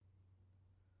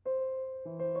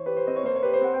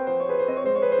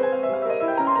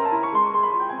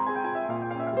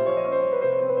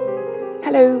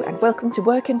Hello and welcome to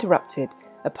Work Interrupted,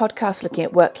 a podcast looking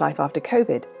at work life after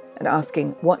COVID and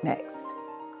asking what next.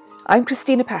 I'm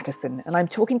Christina Patterson and I'm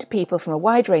talking to people from a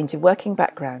wide range of working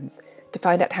backgrounds to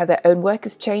find out how their own work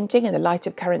is changing in the light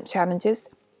of current challenges,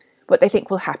 what they think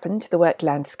will happen to the work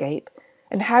landscape,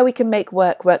 and how we can make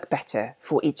work better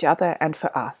for each other and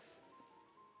for us.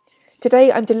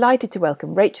 Today I'm delighted to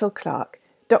welcome Rachel Clarke,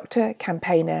 doctor,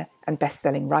 campaigner and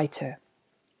best-selling writer.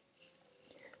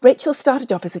 Rachel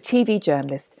started off as a TV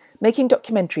journalist, making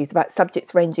documentaries about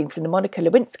subjects ranging from the Monica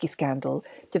Lewinsky scandal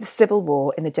to the civil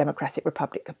war in the Democratic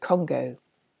Republic of Congo.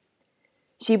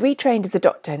 She retrained as a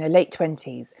doctor in her late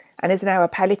 20s and is now a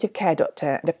palliative care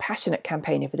doctor and a passionate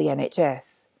campaigner for the NHS.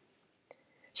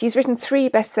 She's written 3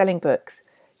 best-selling books,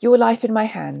 Your Life in My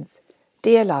Hands,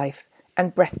 Dear Life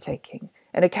and Breathtaking,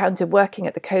 an account of working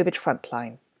at the COVID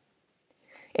frontline.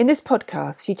 In this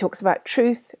podcast, she talks about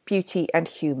truth, beauty and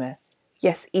humour.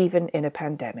 Yes, even in a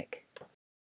pandemic.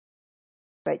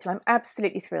 Rachel, I'm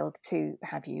absolutely thrilled to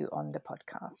have you on the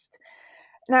podcast.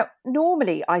 Now,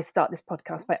 normally I start this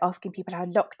podcast by asking people how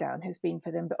lockdown has been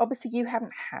for them, but obviously you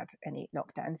haven't had any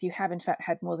lockdowns. You have, in fact,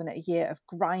 had more than a year of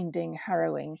grinding,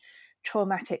 harrowing,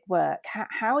 traumatic work.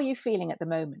 How are you feeling at the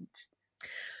moment?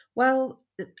 Well,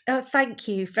 thank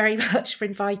you very much for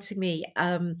inviting me.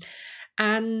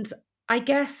 And I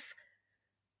guess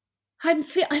I'm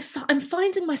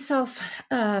finding myself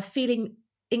feeling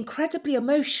incredibly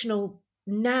emotional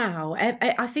now.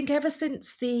 I think ever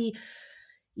since the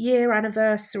year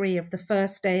anniversary of the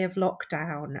first day of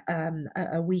lockdown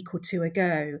a week or two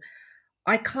ago,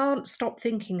 I can't stop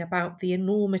thinking about the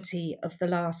enormity of the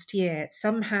last year.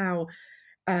 Somehow,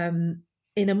 in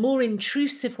a more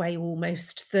intrusive way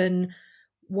almost than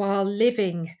while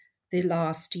living the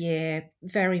last year,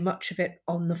 very much of it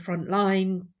on the front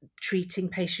line, treating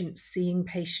patients, seeing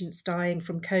patients dying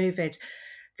from COVID.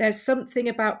 There's something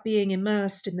about being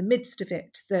immersed in the midst of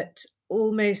it that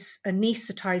almost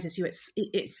anesthetizes you.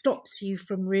 It stops you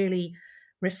from really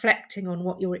reflecting on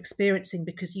what you're experiencing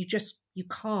because you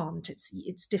can't.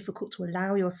 It's difficult to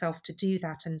allow yourself to do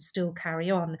that and still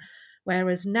carry on.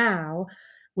 Whereas now,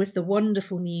 with the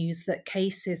wonderful news that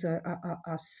cases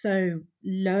are so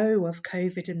low of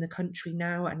COVID in the country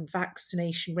now and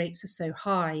vaccination rates are so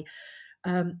high,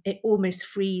 it almost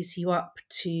frees you up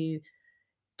to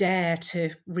dare to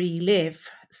relive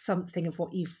something of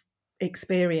what you've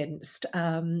experienced.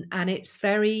 And it's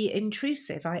very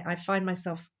intrusive. I find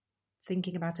myself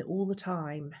thinking about it all the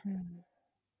time.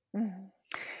 Mm.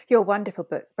 Your wonderful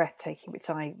book, Breathtaking, which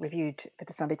I reviewed for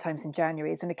the Sunday Times in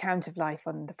January, is an account of life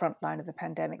on the front line of the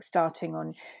pandemic, starting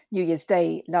on New Year's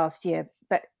Day last year,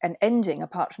 and ending,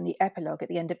 apart from the epilogue, at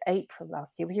the end of April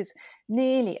last year, which is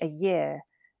nearly a year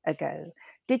ago.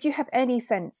 Did you have any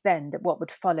sense then that what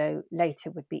would follow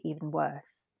later would be even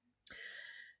worse?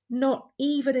 Not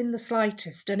even in the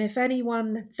slightest. And if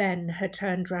anyone then had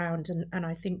turned round and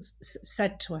I think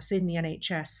said to us in the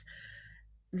NHS,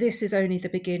 this is only the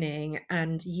beginning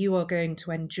and you are going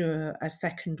to endure a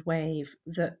second wave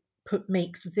that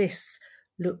makes this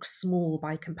look small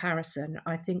by comparison,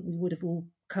 I think we would have all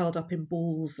curled up in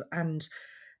balls and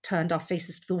turned our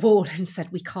faces to the wall and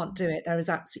said, we can't do it. There is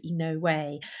absolutely no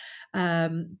way.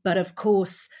 But of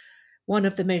course, one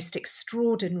of the most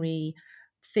extraordinary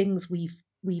things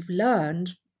we've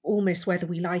learned, almost whether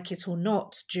we like it or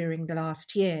not, during the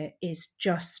last year is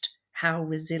just how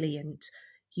resilient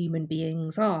human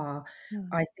beings are.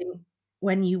 I think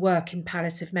when you work in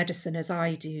palliative medicine, as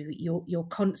I do, you're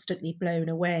constantly blown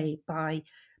away by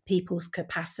people's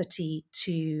capacity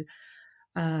to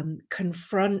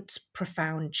confront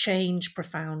profound change,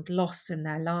 profound loss in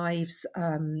their lives,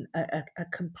 a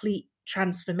complete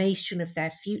transformation of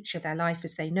their future, their life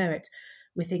as they know it,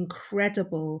 with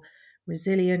incredible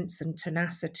resilience and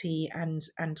tenacity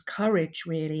and courage,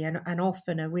 really, and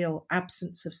often a real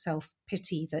absence of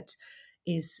self-pity that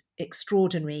is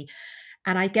extraordinary.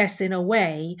 And I guess in a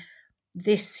way,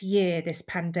 this year, this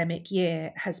pandemic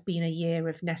year, has been a year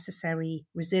of necessary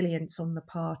resilience on the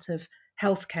part of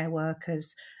healthcare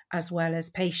workers as well as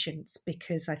patients,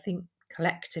 because I think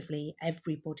collectively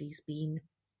everybody's been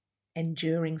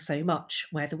enduring so much,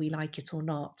 whether we like it or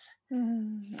not.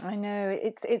 I know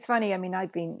it's funny. I mean,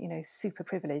 I've been, super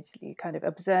privileged, kind of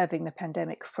observing the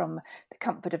pandemic from the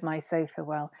comfort of my sofa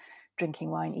while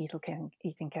drinking wine,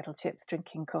 eating kettle chips,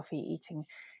 drinking coffee, eating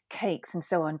cakes, and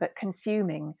so on. But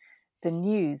consuming the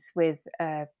news with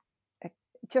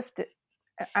just an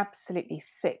absolutely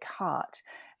sick heart.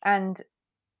 And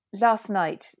last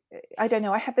night, I don't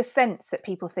know, I have the sense that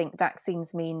people think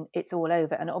vaccines mean it's all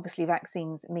over, and obviously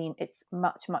vaccines mean it's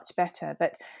much, much better.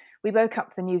 But we woke up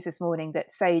to the news this morning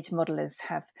that SAGE modelers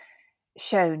have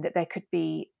shown that there could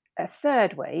be a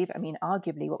third wave. I mean,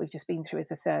 arguably what we've just been through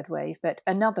is a third wave, but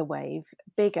another wave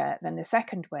bigger than the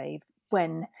second wave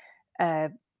when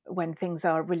things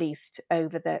are released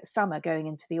over the summer going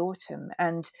into the autumn.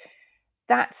 And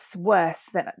that's worse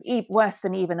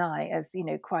than even I, as you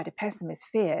know, quite a pessimist,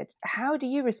 feared. How do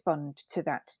you respond to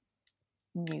that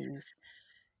news?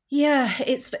 Yeah,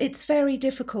 it's very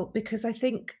difficult because I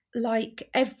think, like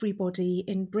everybody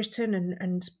in Britain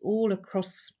and all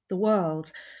across the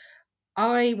world,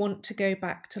 I want to go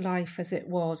back to life as it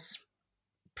was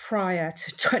prior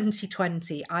to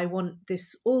 2020. I want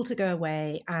this all to go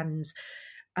away and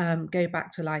go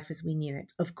back to life as we knew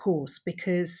it, of course,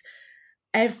 because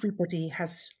everybody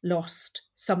has lost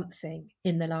something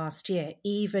in the last year,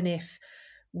 even if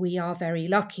we are very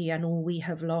lucky and all we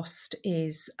have lost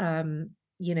is,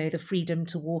 the freedom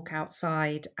to walk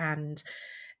outside and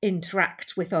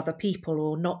interact with other people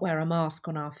or not wear a mask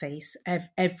on our face.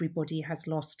 Everybody has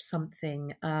lost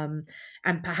something. And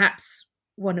perhaps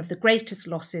one of the greatest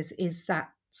losses is that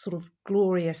sort of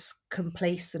glorious,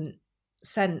 complacent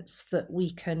sense that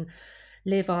we can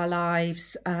live our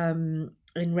lives in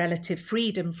relative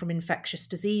freedom from infectious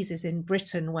diseases in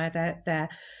Britain, where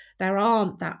there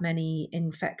aren't that many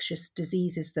infectious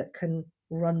diseases that can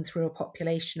run through a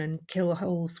population and kill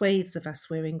whole swathes of us.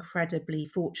 We're incredibly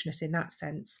fortunate in that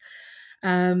sense.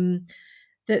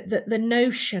 The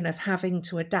notion of having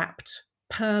to adapt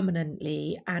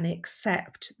permanently and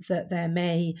accept that there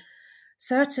may,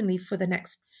 certainly for the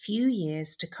next few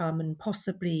years to come and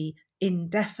possibly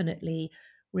indefinitely,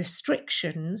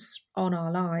 restrictions on our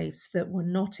lives that were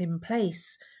not in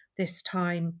place this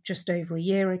time just over a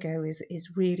year ago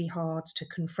is really hard to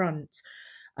confront.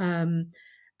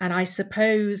 And I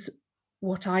suppose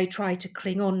what I try to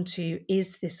cling on to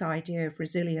is this idea of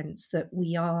resilience, that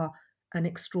we are an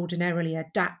extraordinarily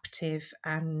adaptive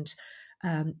and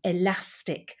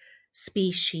elastic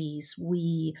species.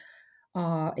 We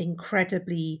are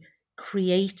incredibly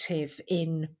creative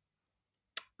in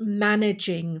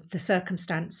managing the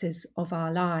circumstances of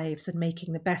our lives and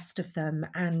making the best of them.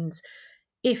 And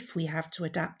if we have to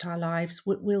adapt our lives,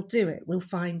 we'll do it. We'll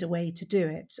find a way to do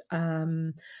it.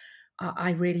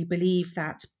 I really believe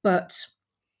that. But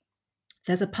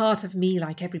there's a part of me,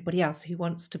 like everybody else, who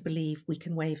wants to believe we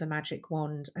can wave a magic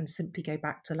wand and simply go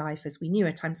back to life as we knew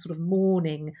it. I'm sort of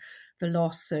mourning the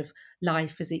loss of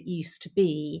life as it used to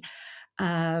be.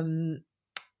 But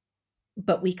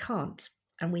we can't,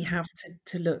 and we have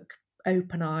to look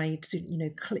open-eyed,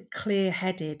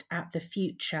 clear-headed at the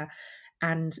future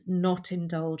and not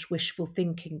indulge wishful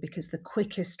thinking, because the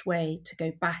quickest way to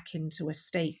go back into a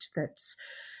state that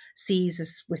sees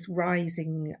us with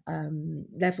rising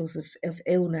levels of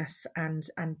illness and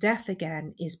death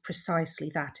again is precisely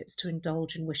that. It's to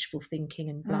indulge in wishful thinking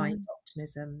and blind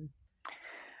optimism.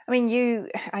 I mean,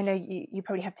 I know you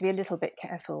probably have to be a little bit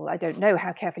careful. I don't know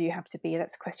how careful you have to be.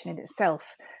 That's a question in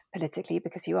itself politically,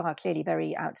 because you are clearly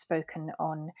very outspoken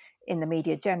in the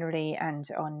media generally and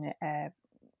on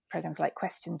programs like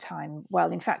Question Time.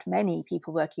 Well, in fact, many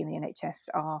people working in the NHS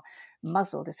are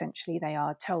muzzled, essentially. They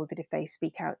are told that if they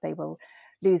speak out, they will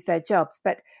lose their jobs.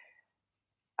 But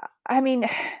I mean,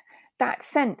 that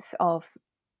sense of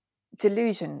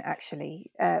delusion, actually,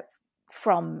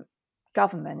 from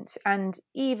government, and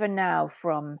even now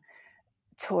from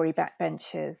Tory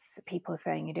backbenchers, people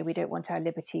saying, we don't want our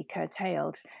liberty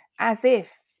curtailed, as if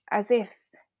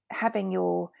having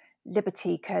your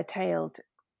liberty curtailed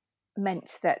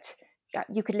meant that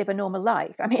you could live a normal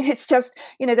life. I mean, it's just,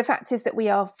 the fact is that we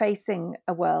are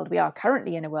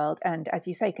currently in a world, and as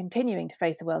you say, continuing to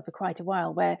face a world for quite a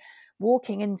while, where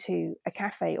walking into a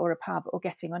cafe or a pub or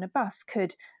getting on a bus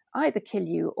could either kill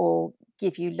you or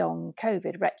give you long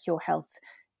COVID, wreck your health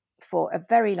for a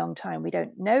very long time. We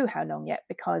don't know how long yet,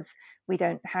 because we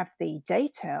don't have the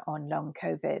data on long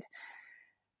COVID.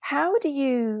 How do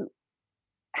you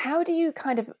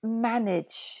kind of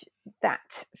manage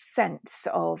that sense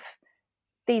of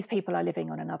these people are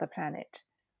living on another planet?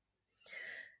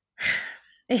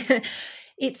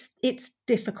 It's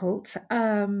difficult,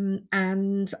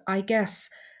 and I guess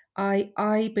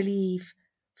I believe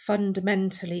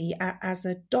fundamentally as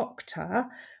a doctor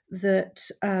that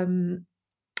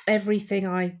everything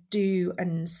I do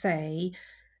and say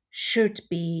should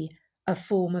be a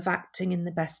form of acting in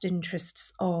the best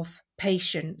interests of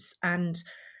patients. And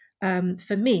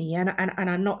for me, and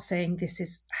I'm not saying this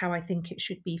is how I think it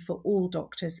should be for all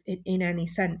doctors in any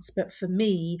sense, but for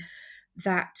me,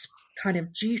 that kind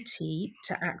of duty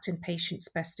to act in patients'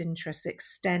 best interests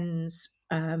extends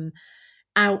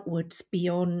outwards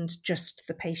beyond just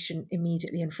the patient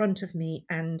immediately in front of me,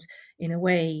 and in a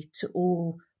way to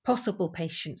all possible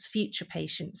patients, future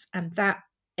patients. And that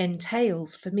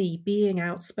entails for me being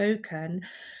outspoken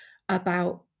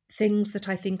about things that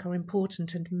I think are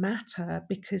important and matter,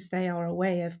 because they are a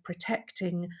way of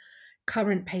protecting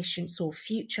current patients or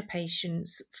future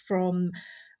patients from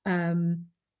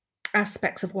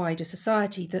aspects of wider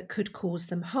society that could cause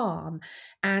them harm.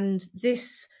 And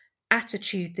this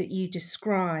attitude that you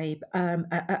describe,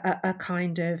 a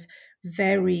kind of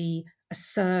very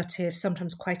assertive,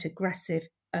 sometimes quite aggressive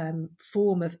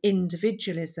form of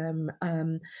individualism,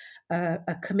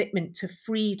 a commitment to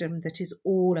freedom that is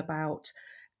all about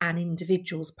an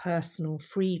individual's personal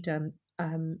freedom,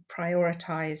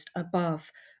 prioritized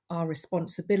above our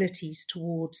responsibilities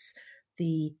towards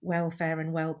the welfare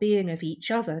and well-being of each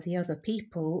other, the other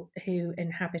people who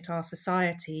inhabit our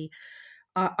society,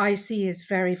 I see as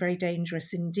very, very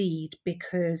dangerous indeed,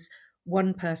 because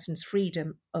one person's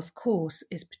freedom, of course,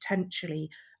 is potentially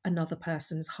another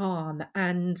person's harm.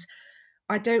 And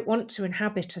I don't want to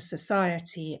inhabit a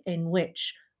society in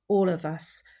which all of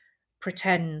us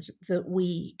pretend that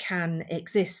we can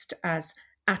exist as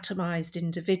atomized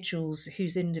individuals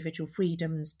whose individual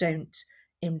freedoms don't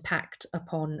impact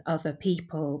upon other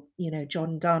people. You know,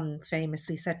 John Donne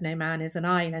famously said, "No man is an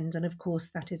island," and of course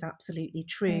that is absolutely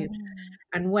true. Mm.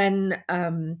 And when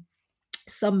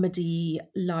somebody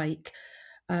like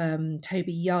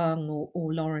Toby Young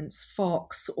or Lawrence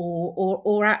Fox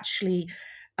or actually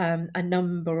a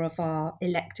number of our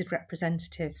elected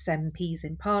representatives, MPs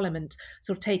in Parliament,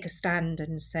 sort of take a stand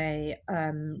and say,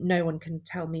 no one can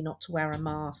tell me not to wear a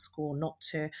mask or not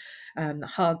to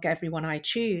hug everyone I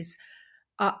choose.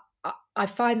 I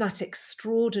find that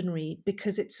extraordinary,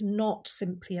 because it's not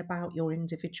simply about your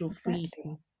individual Exactly.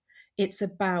 freedom. It's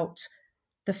about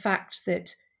the fact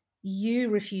that you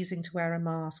refusing to wear a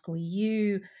mask, or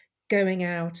you going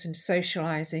out and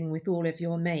socializing with all of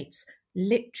your mates,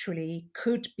 literally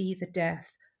could be the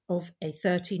death of a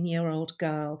 13-year-old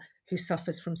girl who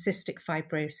suffers from cystic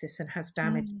fibrosis and has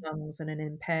damaged Mm. lungs and an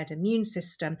impaired immune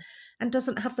system, and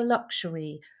doesn't have the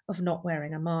luxury of not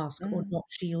wearing a mask or Mm. not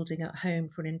shielding at home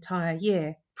for an entire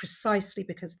year, precisely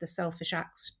because of the selfish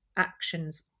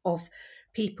actions of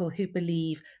people who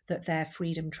believe that their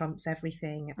freedom trumps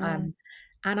everything. Mm.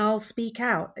 And I'll speak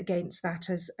out against that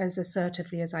as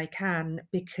assertively as I can,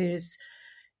 because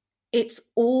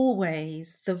it's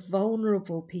always the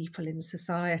vulnerable people in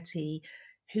society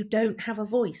who don't have a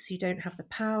voice, who don't have the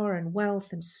power and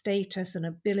wealth and status and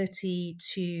ability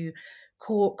to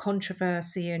court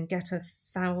controversy and get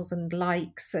 1,000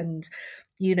 likes and,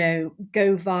 you know,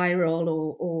 go viral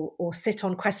or sit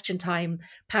on question time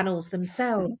panels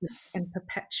themselves and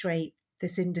perpetuate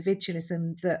this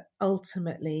individualism that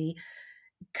ultimately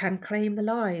can claim the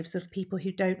lives of people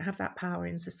who don't have that power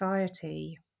in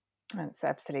society. That's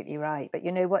absolutely right. But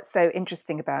you know what's so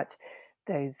interesting about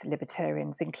those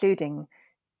libertarians, including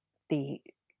the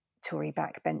Tory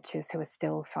backbenchers who are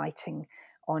still fighting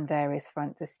on various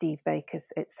fronts, the Steve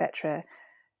Bakers, etc.,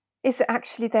 is that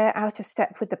actually they're out of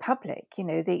step with the public. You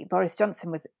know, the Boris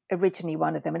Johnson was originally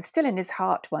one of them, and still in his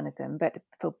heart one of them. But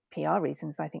for PR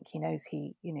reasons, I think he knows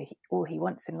all he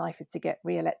wants in life is to get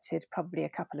re-elected, probably a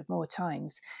couple of more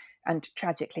times. And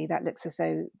tragically, that looks as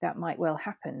though that might well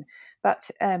happen. But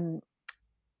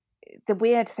the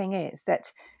weird thing is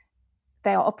that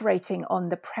they are operating on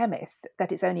the premise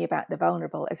that it's only about the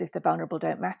vulnerable, as if the vulnerable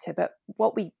don't matter. But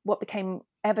what became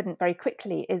evident very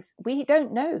quickly is we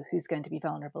don't know who's going to be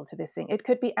vulnerable to this thing. It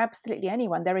could be absolutely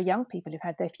anyone. There are young people who've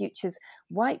had their futures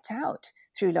wiped out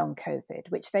through long COVID,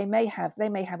 which they may have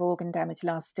organ damage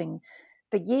lasting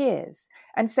for years.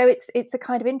 And so it's a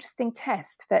kind of interesting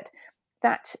test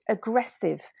that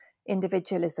aggressive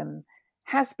individualism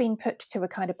has been put to a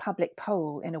kind of public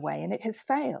poll in a way, and it has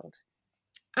failed.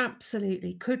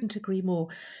 Absolutely, couldn't agree more.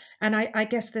 And I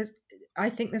guess I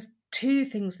think there's two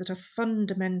things that are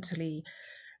fundamentally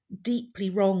deeply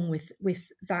wrong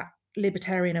with that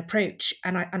libertarian approach,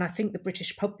 and I think the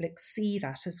British public see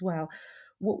that as well.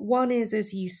 One is,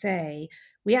 as you say,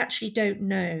 we actually don't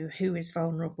know who is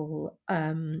vulnerable.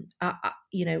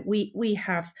 You know, we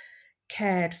have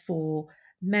cared for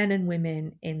men and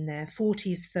women in their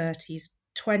 40s, 30s,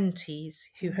 20s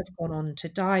who have gone on to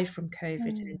die from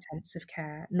COVID in Mm. intensive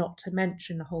care, not to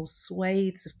mention the whole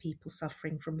swathes of people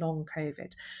suffering from long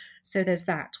COVID. So there's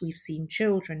that. We've seen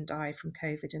children die from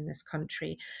COVID in this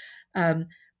country. Um,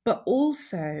 but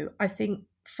also, I think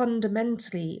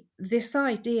fundamentally, this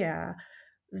idea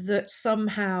that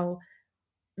somehow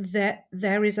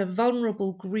there is a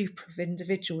vulnerable group of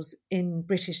individuals in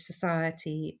British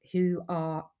society who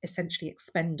are essentially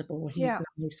expendable, whose Yeah.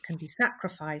 lives can be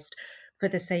sacrificed for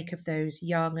the sake of those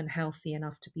young and healthy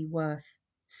enough to be worth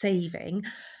saving,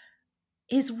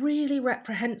 is really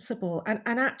reprehensible. And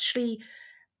actually,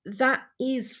 that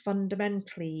is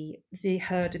fundamentally the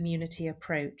herd immunity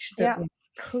approach that Yeah. was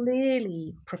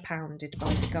clearly propounded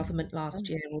by the government last Mm,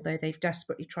 year, although they've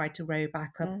desperately tried to row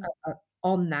back mm, up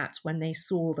on that when they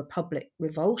saw the public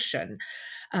revulsion.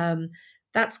 Um,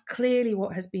 that's clearly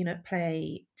what has been at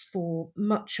play for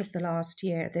much of the last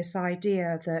year. This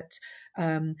idea that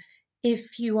um,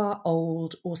 if you are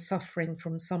old or suffering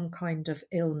from some kind of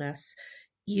illness,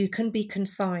 you can be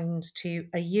consigned to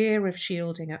a year of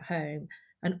shielding at home,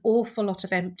 an awful lot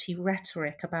of empty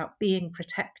rhetoric about being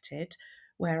protected,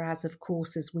 whereas, of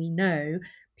course, as we know,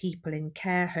 people in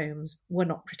care homes were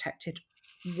not protected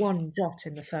one jot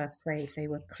in the first wave. They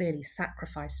were clearly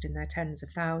sacrificed in their tens of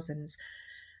thousands.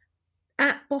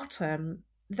 At bottom,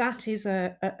 that is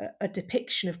a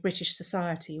depiction of British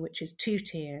society, which is two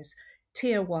tiers.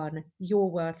 Tier one, you're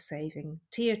worth saving.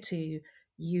 Tier two,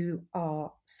 you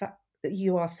are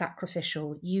you are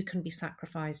sacrificial. You can be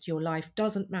sacrificed. Your life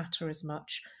doesn't matter as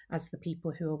much as the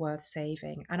people who are worth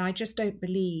saving. And I just don't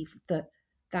believe that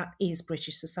that is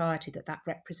British society, that that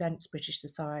represents British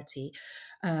society.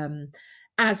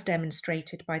 As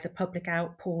demonstrated by the public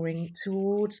outpouring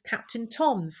towards Captain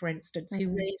Tom, for instance, who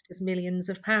mm, raised his millions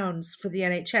of pounds for the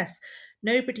NHS.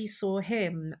 Nobody saw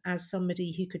him as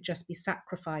somebody who could just be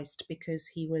sacrificed because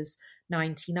he was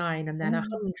 99 and then mm.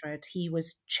 100. He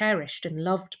was cherished and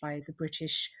loved by the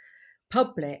British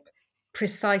public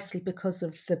precisely because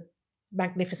of the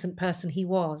magnificent person he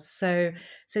was. So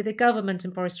the government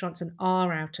and Boris Johnson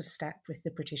are out of step with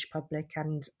the British public,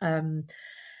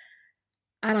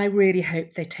 and I really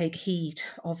hope they take heed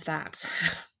of that.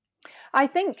 I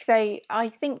think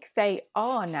they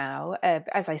are now,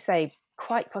 as I say,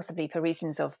 quite possibly for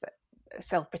reasons of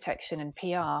self-protection and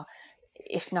PR,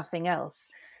 if nothing else.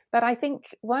 But I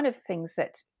think one of the things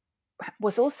that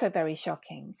was also very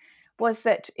shocking was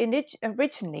that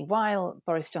originally, while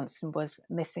Boris Johnson was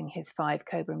missing his 5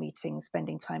 Cobra meetings,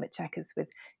 spending time at Chequers with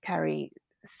Carrie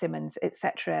Simmons,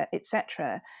 etc.,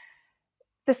 etc.,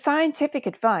 the scientific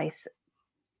advice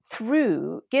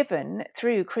given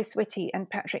through Chris Whitty and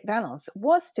Patrick Vallance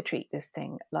was to treat this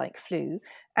thing like flu.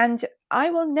 And I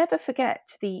will never forget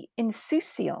the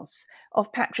insouciance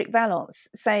of Patrick Vallance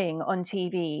saying on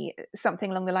TV something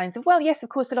along the lines of, well, yes, of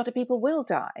course, a lot of people will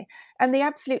die. And the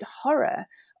absolute horror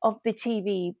of the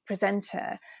TV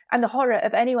presenter and the horror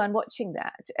of anyone watching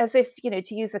that, as if,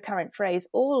 to use a current phrase,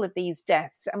 all of these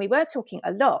deaths, and we were talking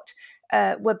a lot,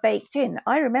 were baked in.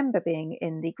 I remember being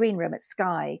in the green room at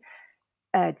Sky,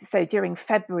 so during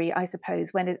February, I suppose,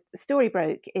 when a story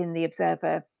broke in the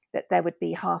Observer that there would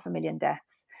be 500,000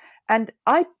 deaths. And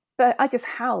I just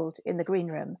howled in the green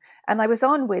room. And I was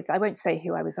on with, I won't say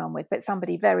who I was on with, but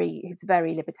somebody who's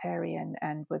very libertarian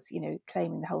and was,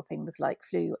 claiming the whole thing was like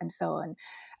flu and so on.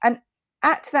 And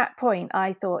at that point,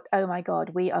 I thought, oh my God,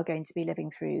 we are going to be living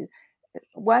through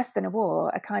worse than a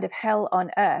war, a kind of hell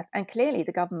on earth. And clearly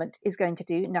the government is going to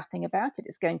do nothing about it.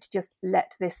 It's going to just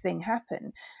let this thing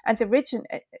happen. And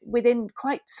within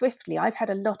quite swiftly, I've had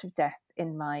a lot of death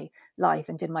in my life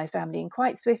and in my family. And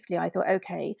quite swiftly, I thought,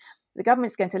 okay, the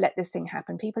government's going to let this thing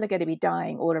happen. People are going to be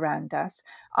dying all around us.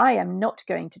 I am not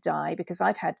going to die because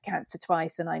I've had cancer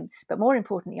twice, but more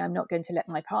importantly, I'm not going to let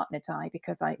my partner die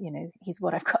because he's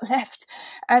what I've got left.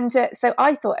 And so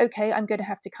I thought, okay, I'm going to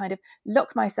have to kind of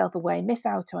lock myself away, miss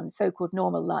out on so-called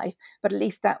normal life, but at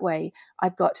least that way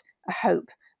I've got a hope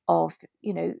of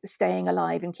staying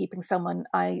alive and keeping someone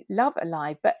I love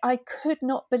alive. But I could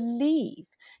not believe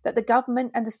that the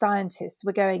government and the scientists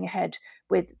were going ahead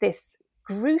with this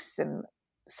gruesome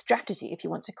strategy, if you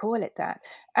want to call it that,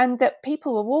 and that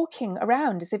people were walking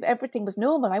around as if everything was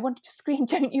normal. I wanted to scream,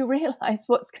 don't you realize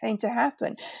what's going to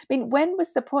happen? I mean, when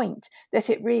was the point that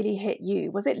it really hit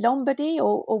you? Was it Lombardy,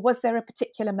 or was there a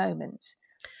particular moment?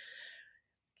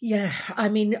 Yeah, I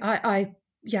mean, I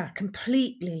yeah,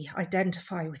 completely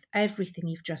identify with everything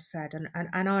you've just said,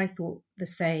 and I thought the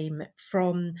same.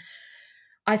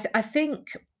 I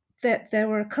think that there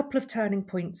were a couple of turning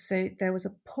points. So there was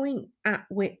a point at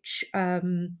which a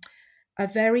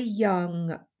very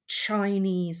young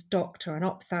Chinese doctor, an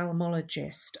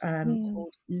ophthalmologist Mm,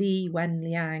 called Li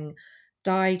Wenliang,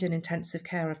 died in intensive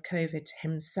care of COVID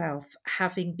himself,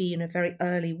 having been a very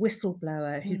early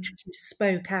whistleblower mm, who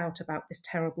spoke out about this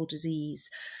terrible disease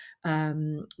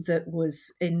that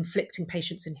was inflicting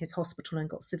patients in his hospital and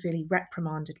got severely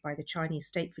reprimanded by the Chinese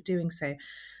state for doing so.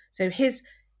 So his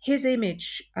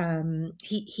image,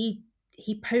 he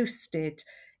posted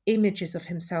images of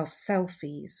himself,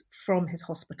 selfies from his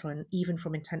hospital and even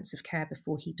from intensive care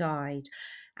before he died.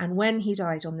 And when he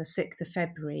died on the 6th of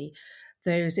February,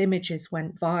 those images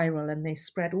went viral and they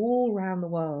spread all around the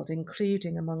world,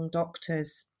 including among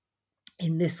doctors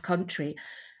in this country.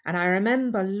 And I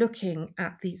remember looking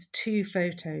at these two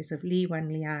photos of Li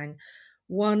Wenliang,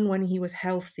 one when he was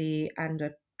healthy and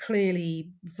a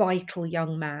clearly vital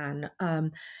young man,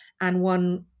 and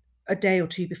one a day or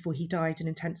two before he died in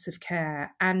intensive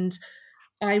care. And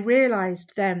I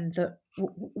realized then that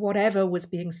whatever was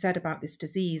being said about this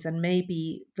disease, and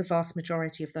maybe the vast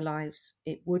majority of the lives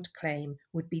it would claim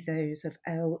would be those of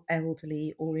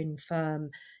elderly or infirm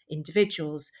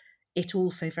individuals, it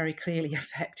also very clearly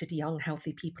affected young,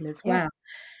 healthy people as Yes. well.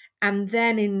 And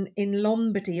then in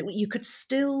Lombardy, you could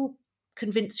still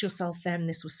convince yourself then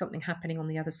this was something happening on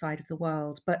the other side of the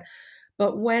world. But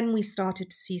when we started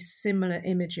to see similar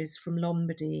images from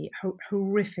Lombardy,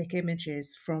 horrific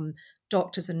images from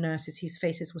doctors and nurses whose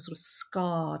faces were sort of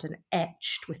scarred and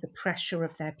etched with the pressure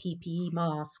of their PPE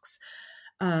masks,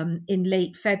 in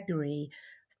late February,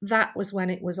 that was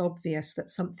when it was obvious that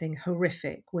something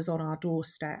horrific was on our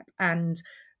doorstep. And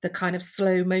the kind of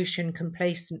slow motion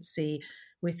complacency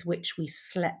with which we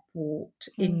sleptwalked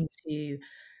Mm. into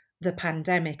the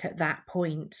pandemic at that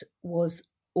point was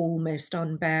almost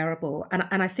unbearable.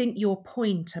 And I think your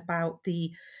point about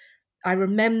I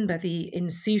remember the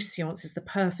insouciance is the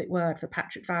perfect word for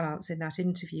Patrick Vallance in that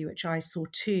interview, which I saw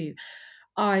too.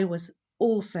 I was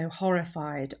also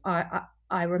horrified.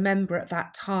 I remember at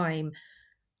that time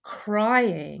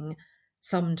crying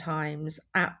sometimes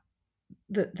at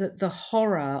the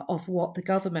horror of what the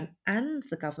government and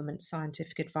the government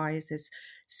scientific advisors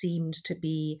seemed to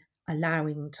be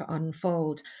allowing to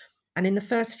unfold. And in the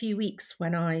first few weeks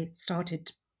when I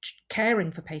started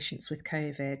caring for patients with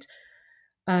COVID,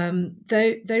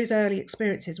 those early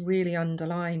experiences really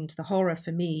underlined the horror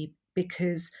for me,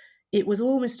 because it was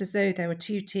almost as though there were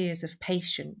two tiers of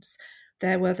patients.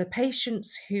 There were the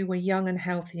patients who were young and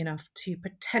healthy enough to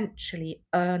potentially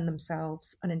earn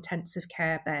themselves an intensive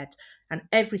care bed, and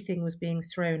everything was being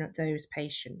thrown at those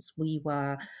patients. We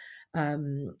were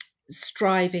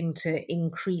striving to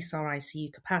increase our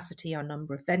ICU capacity, our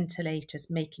number of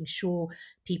ventilators, making sure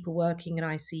people working in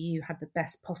ICU had the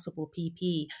best possible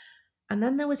PPE. And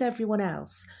then there was everyone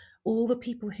else, all the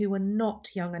people who were not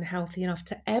young and healthy enough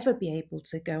to ever be able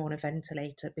to go on a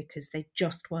ventilator because they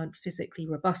just weren't physically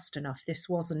robust enough. This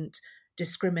wasn't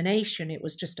discrimination, it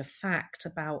was just a fact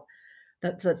about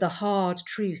the hard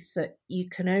truth that you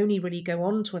can only really go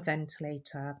onto a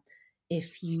ventilator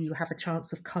if you have a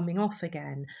chance of coming off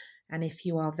again. And if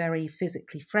you are very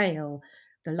physically frail,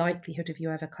 the likelihood of you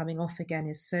ever coming off again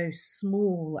is so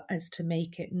small as to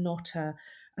make it not a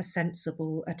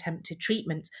sensible attempted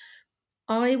treatment.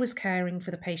 I was caring for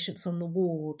the patients on the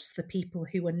wards, the people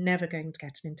who were never going to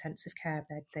get an intensive care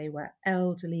bed. They were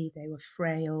elderly, they were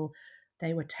frail,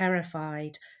 they were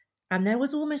terrified, and there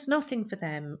was almost nothing for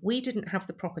them. We didn't have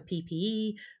the proper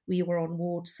PPE. We were on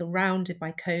wards surrounded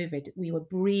by COVID. We were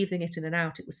breathing it in and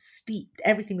out. It was steeped,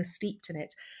 everything was steeped in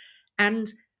it.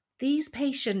 And these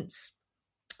patients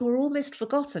were almost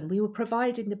forgotten. We were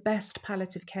providing the best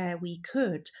palliative care we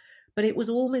could, but it was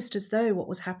almost as though what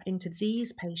was happening to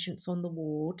these patients on the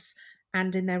wards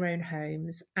and in their own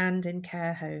homes and in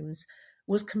care homes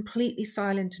was completely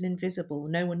silent and invisible.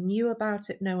 No one knew about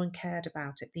it, no one cared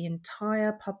about it. The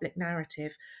entire public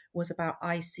narrative was about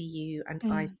ICU and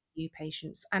Mm. ICU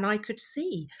patients. And I could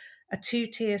see a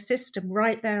two-tier system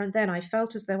right there and then. I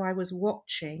felt as though I was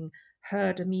watching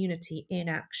herd immunity in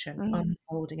action Mm.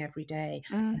 unfolding every day.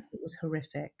 Mm. And it was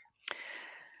horrific.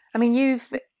 I mean, you've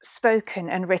spoken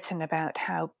and written about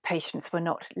how patients were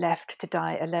not left to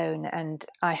die alone, and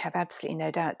I have absolutely no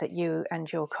doubt that you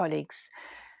and your colleagues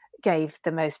gave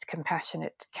the most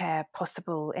compassionate care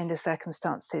possible in the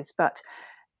circumstances. But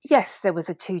yes, there was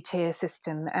a two-tier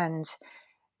system, and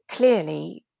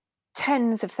clearly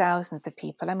tens of thousands of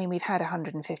people. I mean, we've had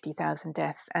 150,000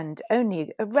 deaths, and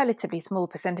only a relatively small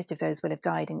percentage of those will have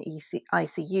died in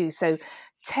ICU. So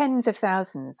tens of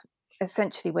thousands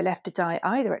essentially were left to die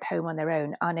either at home on their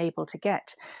own, unable to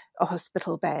get a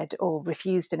hospital bed or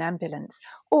refused an ambulance,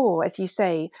 or, as you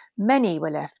say, many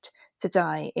were left to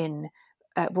die in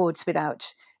wards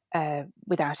without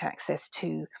access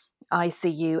to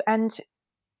ICU. And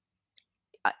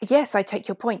yes, I take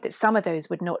your point that some of those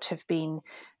would not have been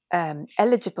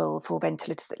eligible for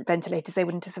ventilators. They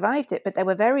wouldn't have survived it. But there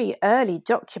were very early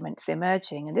documents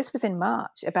emerging, and this was in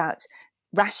March, about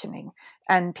rationing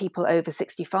and people over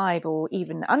 65 or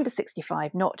even under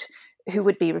 65 who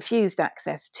would be refused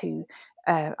access to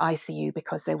ICU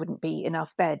because there wouldn't be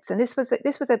enough beds. And this was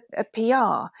a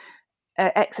PR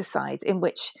exercise in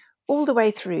which all the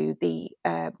way through the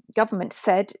government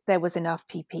said there was enough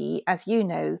PPE. As you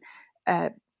know,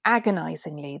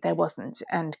 agonizingly, there wasn't.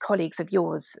 And colleagues of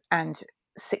yours and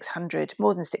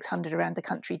more than 600 around the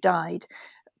country died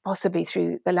possibly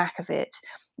through the lack of it.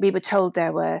 We were told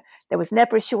there was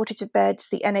never a shortage of beds,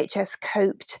 the NHS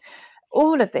coped,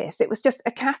 all of this. It was just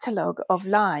a catalogue of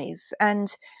lies.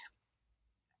 And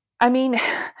I mean,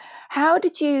 how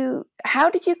did you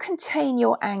contain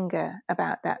your anger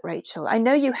about that, Rachel? I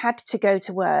know you had to go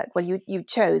to work. Well, you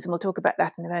chose, and we'll talk about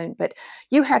that in a moment, but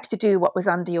you had to do what was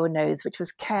under your nose, which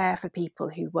was care for people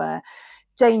who were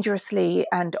dangerously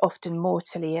and often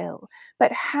mortally ill.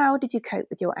 But how did you cope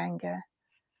with your anger?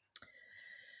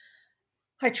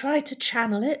 I tried to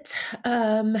channel it.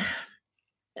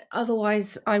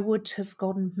 Otherwise, I would have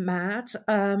gone mad.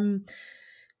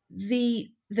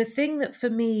 The thing that for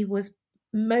me was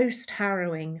most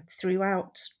harrowing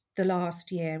throughout the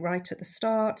last year, right at the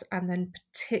start, and then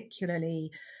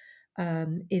particularly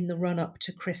in the run up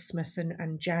to Christmas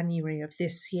and January of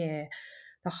this year,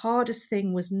 the hardest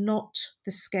thing was not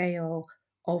the scale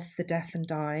of the death and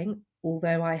dying,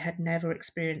 although I had never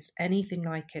experienced anything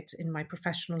like it in my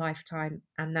professional lifetime,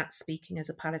 and that's speaking as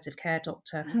a palliative care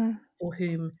doctor Mm, for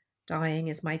whom dying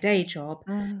is my day job.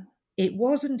 mm, It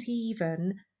wasn't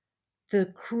even the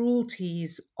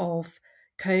cruelties of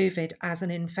COVID as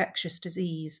an infectious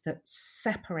disease that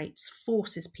separates,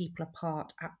 forces people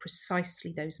apart at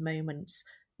precisely those moments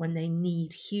when they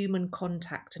need human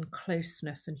contact and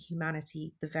closeness and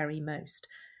humanity the very most.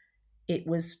 It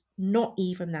was not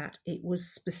even that, it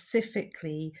was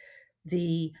specifically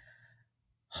the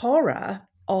horror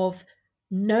of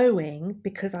knowing,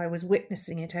 because I was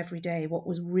witnessing it every day, what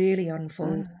was really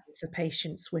unfolding mm, for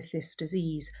patients with this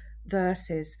disease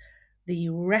versus the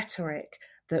rhetoric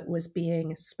that was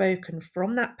being spoken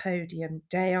from that podium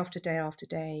day after day after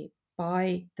day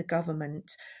by the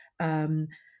government,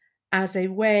 as a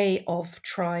way of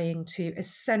trying to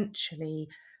essentially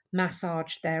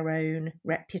massage their own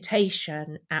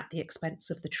reputation at the expense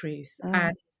of the truth. mm,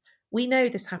 And we know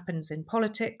this happens in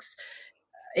politics.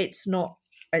 It's not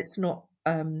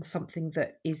something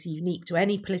that is unique to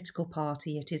any political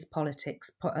party. It is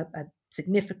politics. A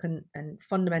significant and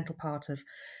fundamental part of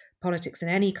politics in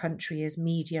any country is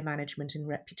media management and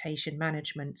reputation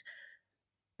management.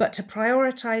 But to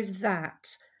prioritize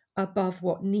that above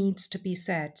what needs to be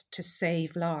said to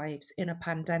save lives in a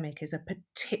pandemic is a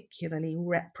particularly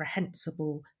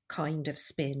reprehensible kind of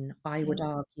spin, I would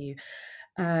mm, argue.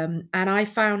 And I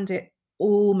found it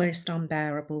almost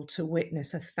unbearable to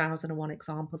witness 1,001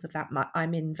 examples of that.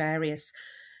 I'm in various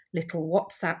little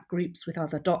WhatsApp groups with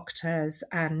other doctors,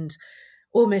 and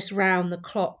almost round the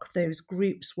clock, those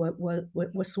groups were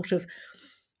sort of,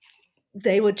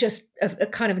 they were just a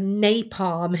kind of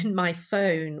napalm in my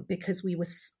phone because we were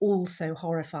all so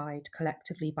horrified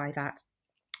collectively by that.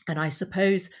 And I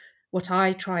suppose what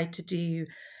I tried to do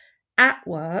at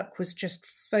work was just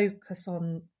focus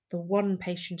on the one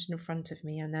patient in front of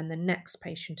me and then the next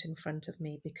patient in front of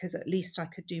me, because at least I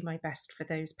could do my best for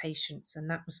those patients, and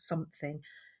that was something.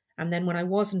 And then when I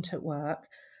wasn't at work,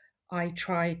 I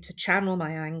tried to channel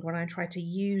my anger and I tried to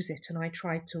use it, and I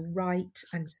tried to write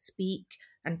and speak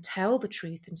and tell the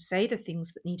truth and say the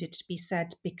things that needed to be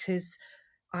said, because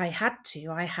I had to.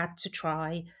 I had to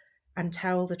try and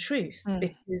tell the truth, mm,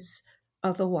 because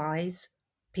otherwise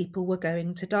people were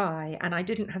going to die. And I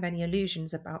didn't have any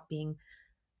illusions about being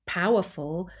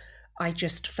powerful. I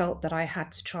just felt that I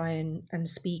had to try and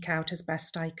speak out as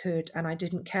best I could. And I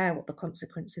didn't care what the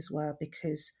consequences were,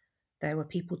 because there were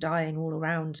people dying all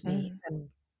around me, mm, and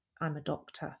I'm a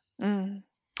doctor. mm.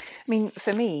 I mean,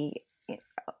 for me,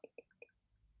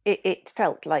 it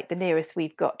felt like the nearest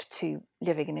we've got to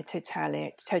living in a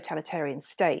totalitarian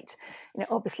state.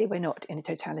 Obviously, we're not in a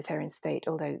totalitarian state,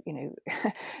 although,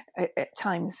 at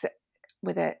times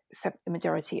with a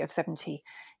majority of 70,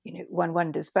 one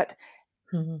wonders. But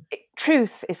Mhm.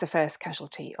 truth is the first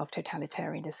casualty of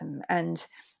totalitarianism. And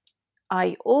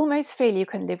I almost feel you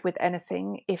can live with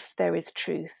anything if there is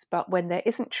truth. But when there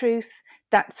isn't truth,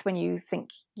 that's when you think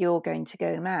you're going to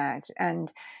go mad.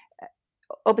 And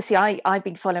obviously I've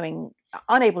been following,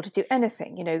 unable to do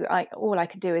anything. All I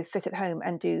could do is sit at home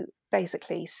and do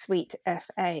basically sweet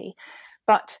FA.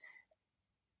 But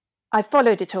I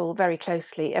followed it all very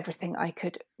closely, everything I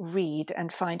could read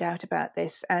and find out about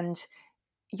this. And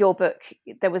your book,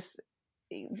 there was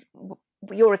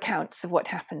your accounts of what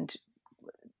happened.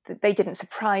 They didn't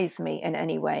surprise me in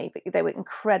any way, but they were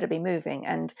incredibly moving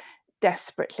and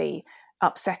desperately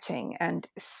upsetting and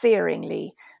searingly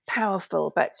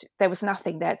powerful. But there was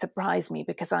nothing there that surprised me,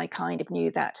 because I kind of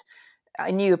knew that.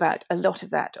 I knew about a lot of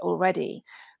that already.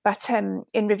 But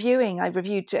in reviewing, I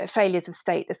reviewed Failures of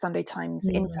State, the Sunday Times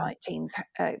Mm. Insight team's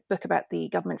book about the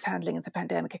government's handling of the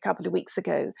pandemic a couple of weeks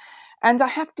ago. And I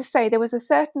have to say, there was a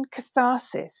certain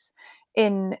catharsis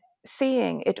in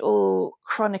seeing it all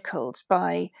chronicled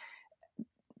by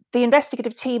the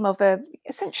investigative team of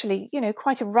essentially,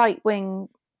 quite a right-wing,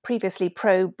 previously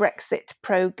pro-Brexit,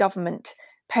 pro-government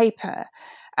paper.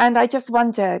 And I just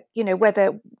wonder,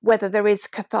 whether there is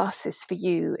catharsis for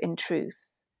you in truth.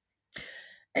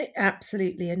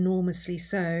 Absolutely, enormously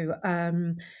so.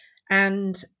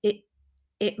 And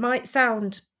it might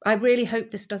sound, I really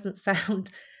hope this doesn't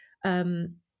sound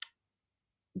um,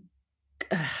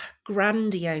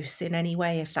 grandiose in any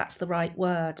way, if that's the right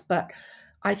word, but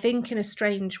I think in a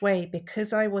strange way,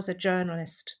 because I was a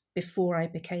journalist before I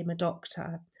became a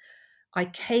doctor, I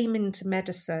came into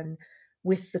medicine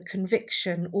with the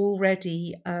conviction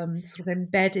already sort of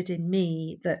embedded in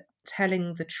me that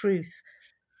telling the truth,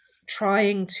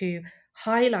 trying to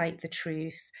highlight the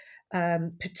truth,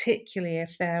 particularly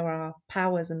if there are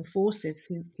powers and forces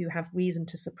who have reason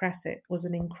to suppress it, was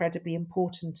an incredibly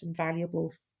important and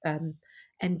valuable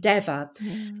endeavour.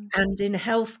 Mm. And in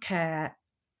healthcare,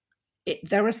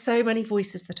 there are so many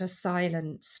voices that are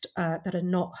silenced, that are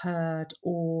not heard,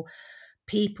 or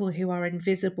people who are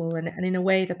invisible. And in a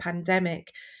way, the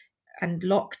pandemic and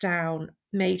lockdown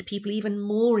made people even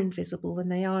more invisible than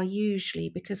they are usually,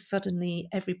 because suddenly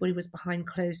everybody was behind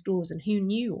closed doors, and who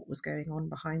knew what was going on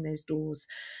behind those doors.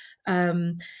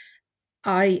 Um,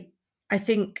 I I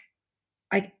think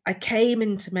I came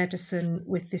into medicine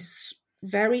with this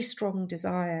very strong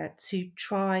desire to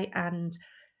try and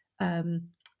um,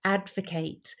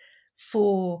 advocate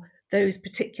for those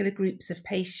particular groups of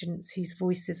patients whose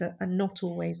voices are not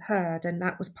always heard. And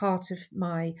that was part of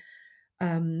my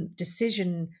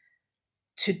decision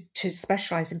to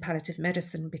specialize in palliative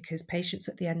medicine, because patients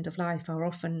at the end of life are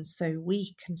often so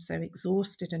weak and so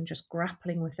exhausted and just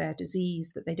grappling with their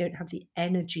disease that they don't have the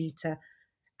energy to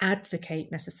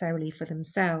advocate necessarily for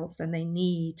themselves, and they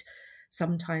need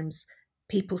sometimes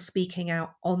people speaking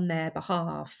out on their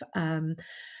behalf.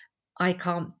 I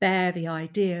can't bear the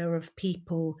idea of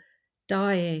people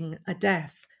dying a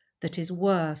death that is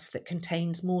worse, that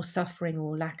contains more suffering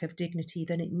or lack of dignity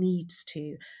than it needs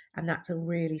to. And that's a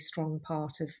really strong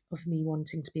part of me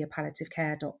wanting to be a palliative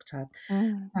care doctor.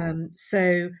 Mm.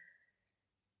 So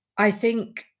I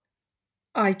think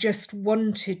I just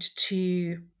wanted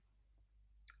to,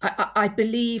 I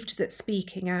believed that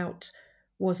speaking out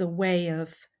was a way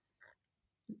of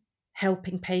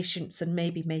helping patients and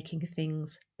maybe making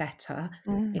things better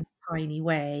in Mm. a tiny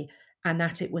way, and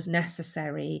that it was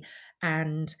necessary.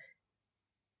 And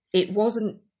it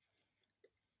wasn't,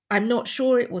 I'm not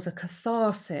sure it was a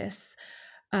catharsis.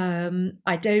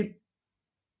 I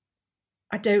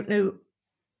don't know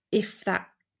if that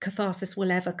catharsis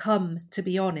will ever come, to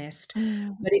be honest,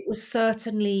 Mm. but it was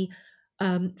certainly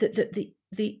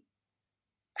the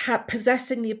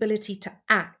possessing the ability to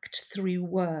act through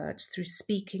words, through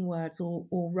speaking words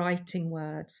or writing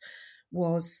words,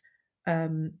 was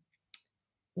um,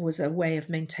 was a way of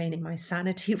maintaining my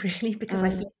sanity, really, because I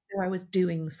Mm. felt as though I was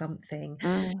doing something.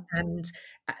 Mm. And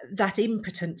that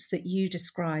impotence that you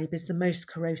describe is the most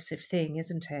corrosive thing,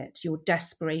 isn't it? Your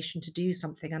desperation to do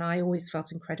something. And I always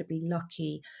felt incredibly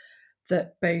lucky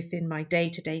that both in my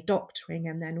day-to-day doctoring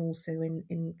and then also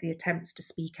in the attempts to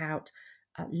speak out,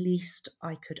 at least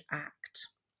I could act.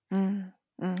 Mm.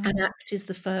 And Mm. act is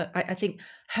the first. I think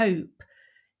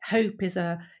hope is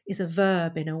a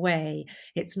verb in a way.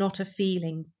 It's not a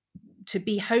feeling. To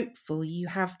be hopeful, you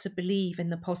have to believe in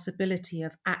the possibility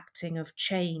of acting, of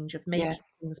change, of Yes. making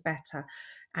things better.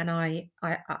 And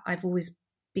I've always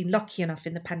been lucky enough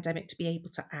in the pandemic to be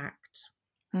able to act.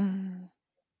 Mm.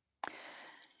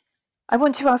 I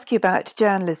want to ask you about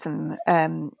journalism,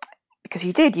 because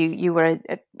you were an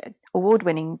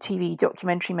award-winning TV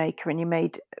documentary maker, and you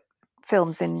made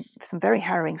films in some very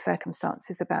harrowing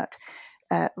circumstances about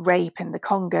rape in the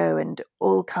Congo and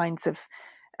all kinds of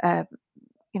uh,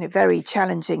 very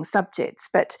challenging subjects.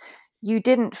 But you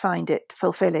didn't find it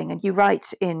fulfilling, and you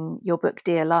write in your book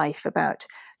Dear Life about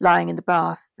lying in the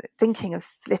bath thinking of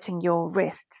slitting your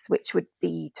wrists, which would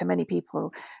be to many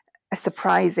people a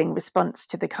surprising response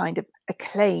to the kind of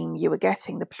acclaim you were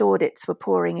getting. The plaudits were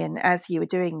pouring in as you were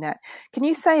doing that. Can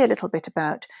you say a little bit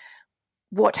about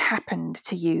what happened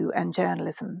to you and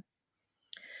journalism?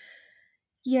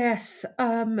 Yes,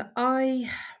 I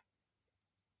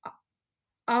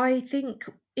think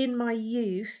in my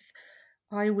youth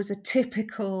I was a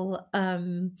typical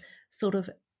sort of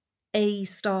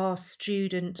A-star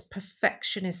student,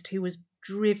 perfectionist who was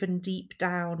driven deep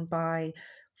down by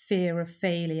fear of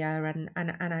failure and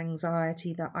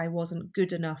anxiety that I wasn't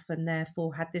good enough, and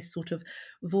therefore had this sort of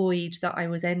void that I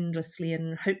was endlessly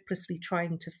and hopelessly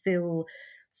trying to fill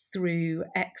through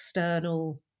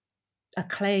external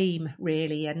acclaim,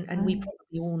 really. And we Mm.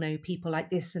 probably all know people like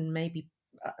this, and maybe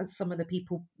some of the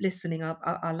people listening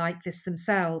are like this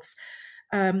themselves.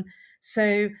 Um,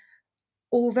 so,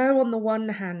 although on the one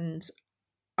hand,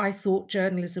 I thought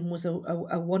journalism was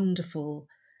a wonderful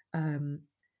um,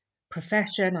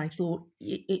 profession. I thought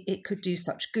it could do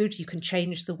such good. You can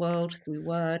change the world through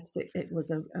words. It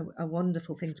was a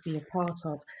wonderful thing to be a part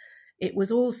of. It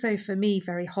was also for me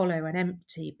very hollow and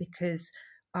empty because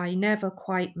I never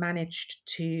quite managed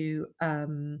to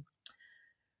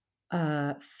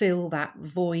fill that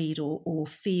void or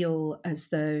feel as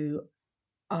though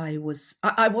I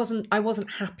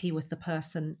wasn't happy with the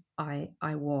person I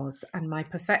was, and my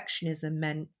perfectionism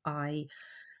meant I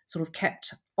sort of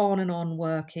kept on and on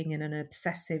working in an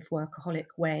obsessive workaholic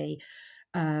way,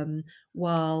 um,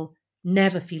 while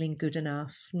never feeling good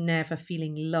enough, never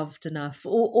feeling loved enough,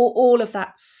 all of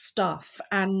that stuff.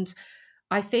 And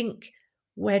I think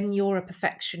when you're a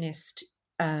perfectionist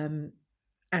um,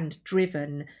 and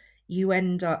driven, you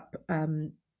end up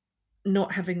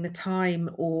not having the time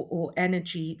or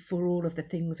energy for all of the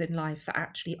things in life that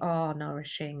actually are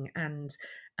nourishing and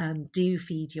do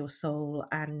feed your soul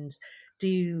and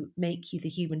do make you the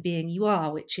human being you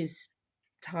are, which is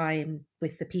time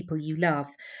with the people you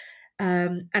love.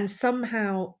 And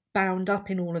somehow bound up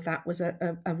in all of that was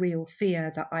a real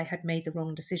fear that I had made the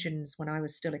wrong decisions when I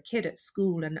was still a kid at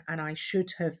school, and I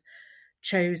should have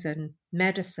chosen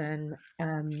medicine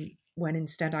when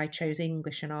instead I chose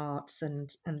English and arts and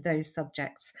those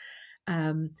subjects.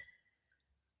 Um,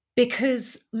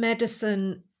 because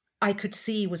medicine I could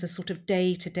see was a sort of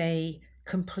day to day,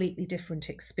 completely different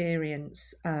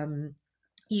experience.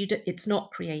 It's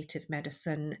not creative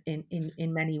medicine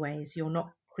in many ways. You're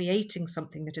not creating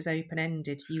something that is open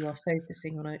ended. You are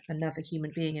focusing on another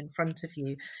human being in front of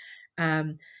you.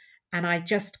 Um, and I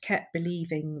just kept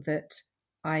believing that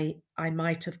I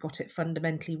might have got it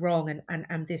fundamentally wrong,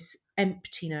 and this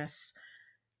emptiness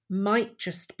might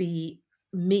just be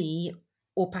me,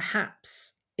 or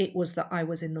perhaps it was that I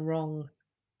was in the wrong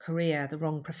career, the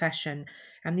wrong profession,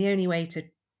 and the only way to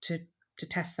to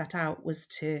test that out was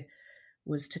to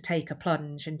take a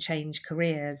plunge and change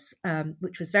careers,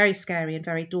 which was very scary and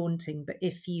very daunting. But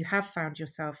if you have found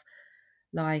yourself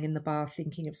lying in the bath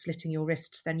thinking of slitting your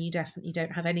wrists, then you definitely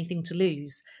don't have anything to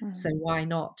lose. So Mm. why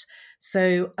not?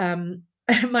 So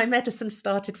my medicine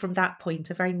started from that point,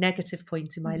 a very negative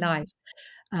point in my Mm. life.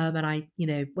 And I,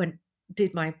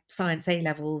 did my science A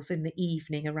levels in the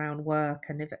evening around work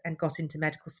and got into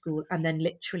medical school. And then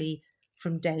literally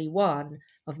from day one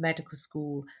of medical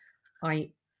school,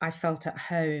 I I felt at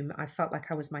home. I felt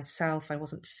like I was myself. I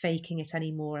wasn't faking it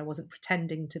anymore. I wasn't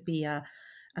pretending to be a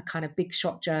kind of big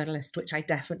shot journalist, which I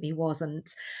definitely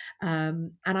wasn't.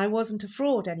 And I wasn't a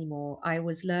fraud anymore. I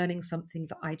was learning something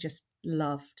that I just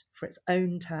loved for its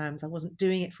own terms. I wasn't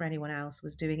doing it for anyone else. I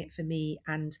was doing it for me.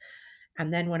 And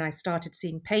then when I started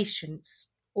seeing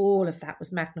patients, all of that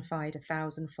was magnified a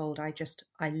thousandfold. I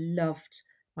loved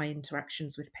my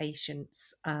interactions with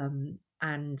patients.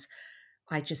 And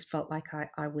I just felt like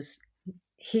I was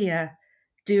here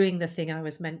doing the thing I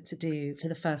was meant to do for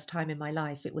the first time in my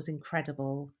life. It was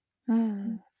incredible.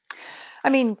 Mm. I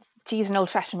mean, to use an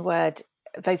old-fashioned word,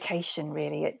 vocation.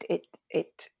 Really,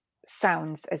 it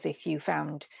sounds as if you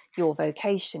found your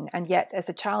vocation, and yet as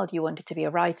a child you wanted to be a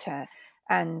writer,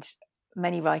 and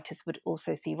many writers would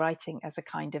also see writing as a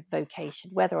kind of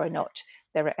vocation, whether or not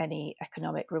there are any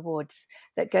economic rewards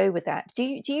that go with that.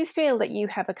 Do you feel that you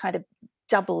have a kind of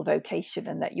double vocation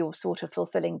and that you're sort of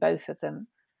fulfilling both of them?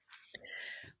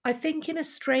 I think in a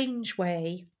strange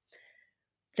way,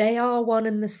 they are one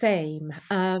and the same,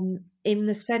 in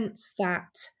the sense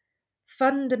that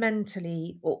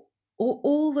fundamentally,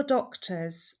 all the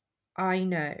doctors I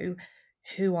know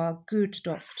who are good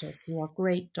doctors, who are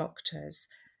great doctors,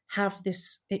 have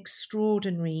this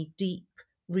extraordinary, deep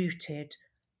rooted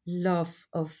love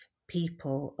of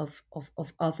people,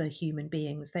 of other human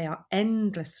beings. They are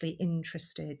endlessly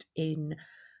interested in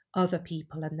other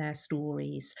people and their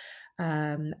stories.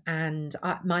 And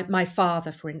my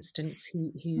father, for instance,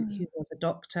 who Mm. was a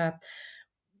doctor,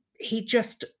 he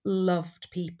just loved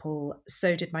people.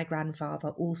 So did my grandfather,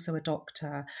 also a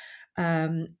doctor.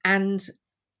 And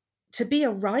to be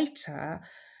a writer,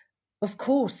 of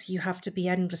course, you have to be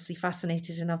endlessly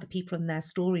fascinated in other people and their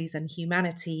stories and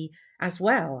humanity as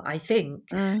well, I think.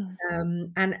 Mm.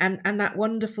 And that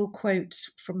wonderful quote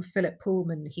from Philip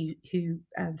Pullman, who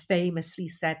famously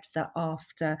said that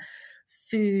after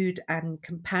food and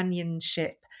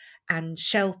companionship and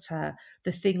shelter,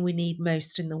 the thing we need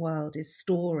most in the world is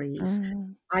stories,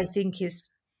 Mm. I think is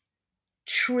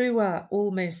truer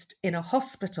almost in a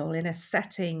hospital, in a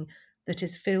setting that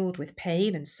is filled with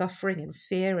pain and suffering and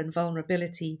fear and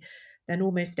vulnerability than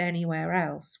almost anywhere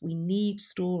else. We need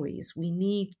stories. We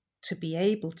need to be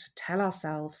able to tell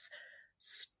ourselves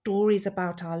stories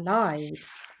about our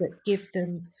lives that give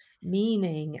them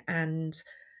meaning and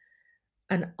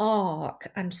an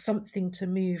arc and something to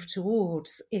move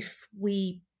towards. If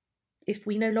we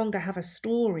no longer have a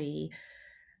story,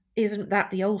 isn't that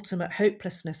the ultimate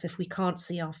hopelessness if we can't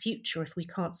see our future, if we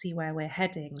can't see where we're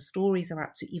heading? Stories are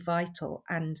absolutely vital,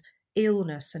 and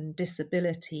illness and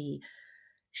disability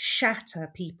shatter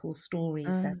people's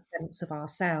stories, their sense of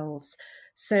ourselves.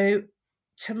 So,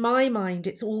 to my mind,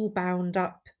 it's all bound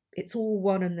up, it's all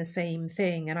one and the same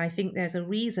thing. And I think there's a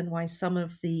reason why some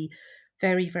of the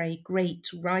very, very great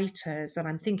writers, and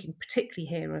I'm thinking particularly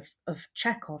here of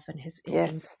Chekhov and his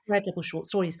Yes. incredible short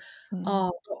stories,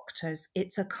 are doctors.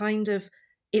 It's a kind of,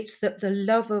 it's that the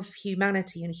love of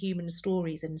humanity and human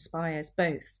stories inspires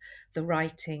both the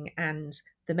writing and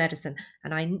the medicine.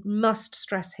 And I must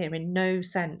stress here, in no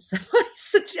sense am I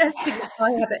suggesting that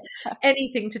I have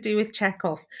anything to do with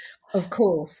Chekhov, of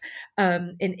course,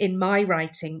 in my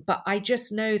writing, but I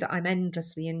just know that I'm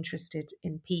endlessly interested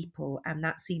in people, and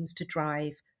that seems to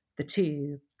drive the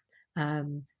two.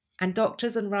 And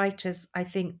doctors and writers, I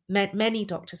think many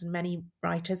doctors and many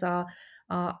writers are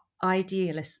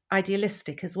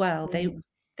idealistic as well.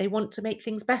 They want to make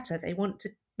things better. They want to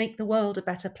make the world a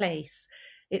better place.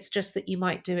 It's just that you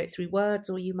might do it through words,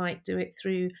 or you might do it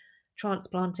through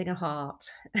transplanting a heart.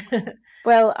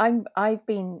 Well, I've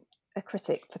been a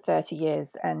critic for 30 years,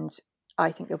 and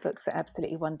I think your books are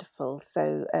absolutely wonderful.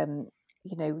 So,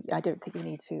 I don't think you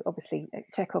need to. Obviously,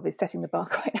 Chekhov is setting the bar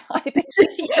quite high,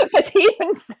 Yes. but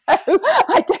even so,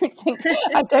 I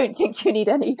don't think you need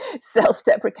any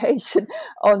self-deprecation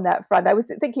on that front. I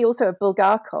was thinking also of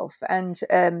Bulgakov, and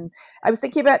I was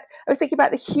thinking about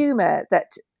the humour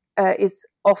that is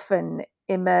often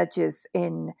emerges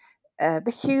in.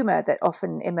 The humour that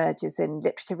often emerges in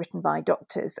literature written by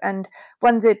doctors, and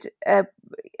wondered,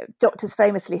 doctors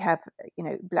famously have,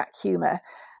 black humour.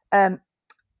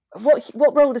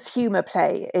 What role does humour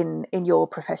play in your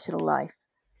professional life?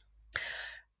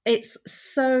 It's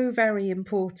so very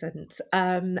important.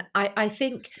 I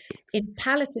think in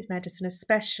palliative medicine,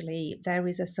 especially, there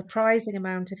is a surprising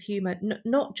amount of humour,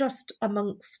 not just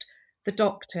amongst the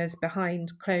doctors behind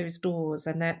closed doors,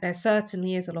 and there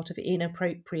certainly is a lot of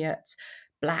inappropriate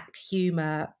black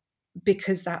humour,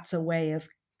 because that's a way of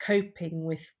coping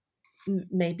with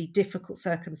maybe difficult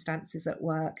circumstances at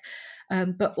work,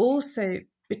 but also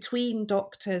between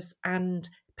doctors and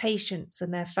patients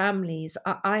and their families.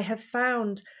 I have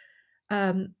found,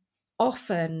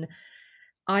 often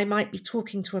I might be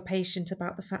talking to a patient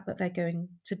about the fact that they're going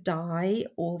to die,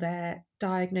 or their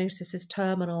diagnosis is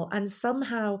terminal, and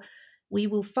somehow we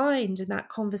will find in that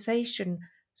conversation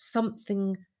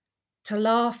something to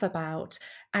laugh about.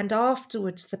 And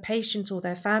afterwards, the patient or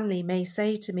their family may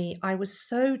say to me, "I was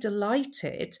so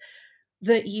delighted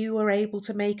that you were able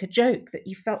to make a joke, that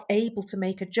you felt able to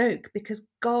make a joke," because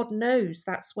God knows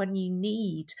that's when you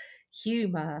need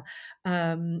humor,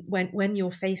 when you're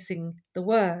facing the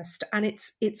worst. And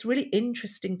it's really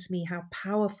interesting to me how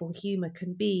powerful humor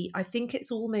can be. I think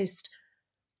it's almost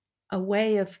a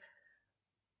way of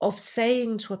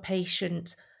saying to a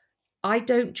patient, I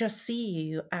don't just see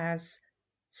you as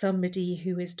somebody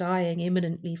who is dying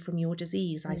imminently from your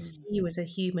disease. I see you as a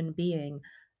human being.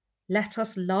 Let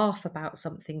us laugh about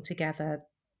something together.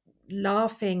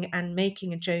 Laughing and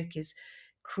making a joke is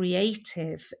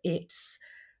creative. It's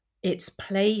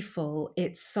playful.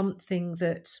 It's something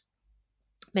that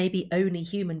maybe only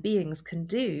human beings can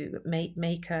do.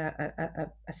 Make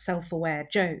a self-aware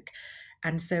joke.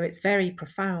 And so it's very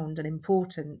profound and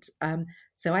important.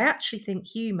 So I actually think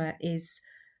humor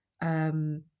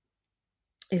um,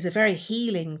 is a very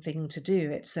healing thing to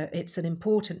do. It's an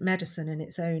important medicine in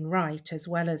its own right, as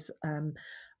well as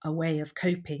a way of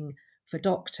coping for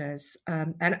doctors.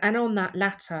 And on that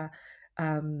latter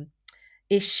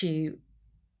issue,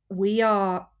 we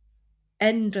are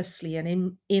endlessly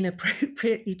and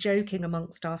inappropriately joking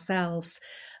amongst ourselves,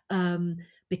 um,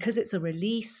 because it's a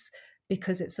release,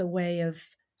 because it's a way of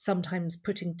sometimes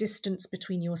putting distance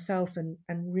between yourself and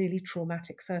really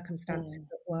traumatic circumstances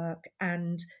at work.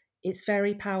 And it's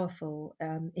very powerful.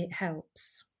 It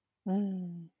helps.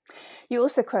 Mm. You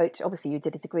also quote, obviously you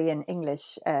did a degree in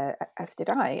English, as did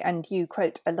I, and you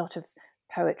quote a lot of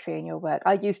poetry in your work.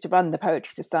 I used to run the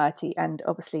Poetry Society, and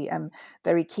obviously am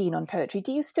very keen on poetry.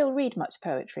 Do you still read much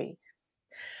poetry?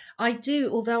 I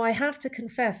do, although I have to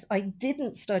confess, I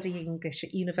didn't study English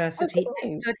at Oh, university. didn't I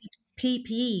you? studied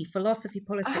PPE, philosophy,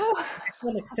 politics, Oh. and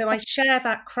economics. So I share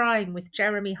that crime with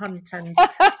Jeremy Hunt and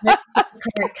most of the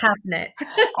current cabinet.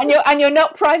 And you're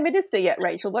not Prime Minister yet,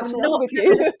 Rachel. What's I'm wrong not with Prime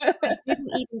you? Minister. I didn't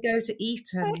even go to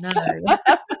Eton, no.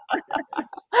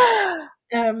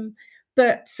 Um,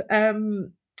 but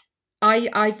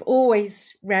I've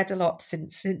always read a lot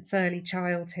since early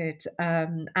childhood,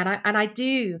 and I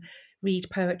do read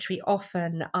poetry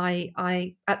often.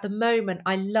 I at the moment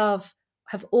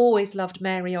have always loved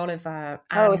Mary Oliver,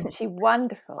 Oh, and isn't she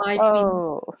wonderful? I've been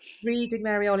Oh. reading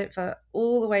Mary Oliver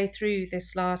all the way through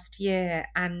this last year,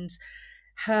 and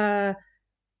her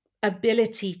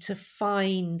ability to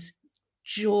find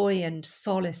joy and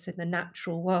solace in the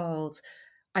natural world,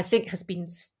 I think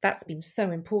that's been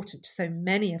so important to so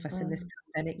many of us in this Mm,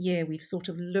 pandemic year. We've sort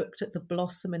of looked at the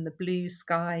blossom and the blue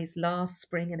skies last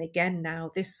spring and again now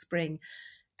this spring,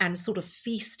 and sort of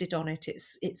feasted on it.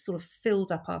 It's sort of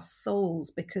filled up our souls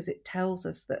because it tells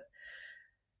us that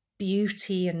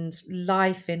beauty and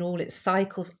life in all its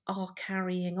cycles are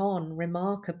carrying on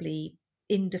remarkably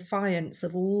in defiance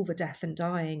of all the death and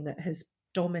dying that has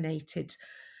dominated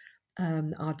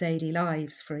our daily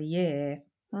lives for a year.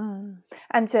 mm.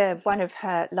 And one of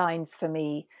her lines for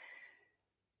me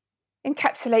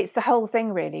encapsulates the whole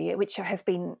thing, really, which has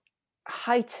been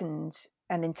heightened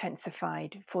and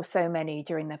intensified for so many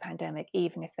during the pandemic,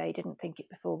 even if they didn't think it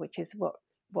before, which is what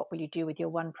will you do with your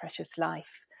one precious life?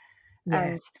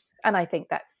 Yes. And I think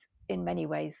that's in many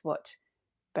ways what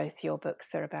both your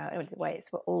books are about, or the way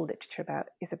it's what all literature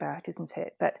is about, isn't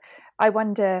it? But I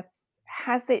wonder,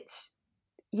 has it,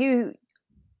 you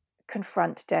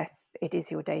confront death, it is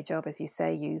your day job, as you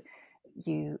say,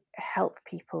 you help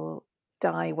people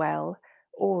die well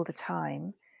all the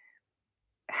time.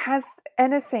 Has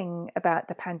anything about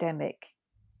the pandemic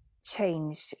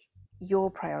changed your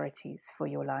priorities for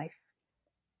your life?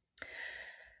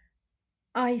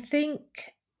 I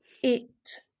think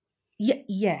it,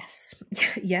 yes,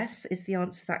 yes is the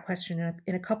answer to that question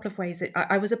in a couple of ways.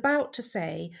 I was about to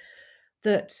say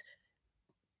that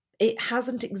it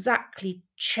hasn't exactly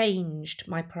changed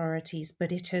my priorities,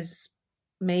 but it has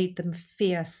made them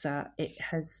fiercer. It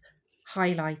has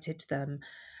highlighted them.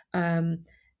 Um,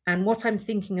 and what I'm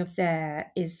thinking of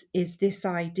there is this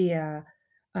idea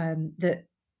that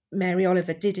Mary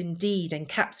Oliver did indeed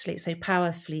encapsulate so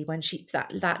powerfully when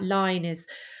that line is,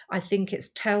 I think it's,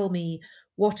 tell me,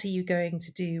 what are you going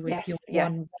to do with Yes, your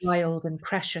yes, one wild and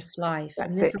precious life?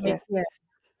 And that's this it, yes. idea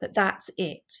that that's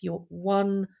it, your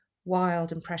one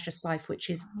wild and precious life, which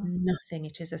is nothing.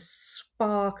 It is a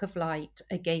spark of light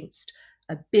against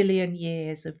a billion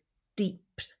years of deep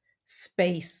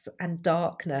space and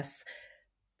darkness.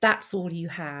 That's all you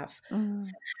have. Mm,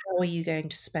 So how are you going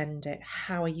to spend it?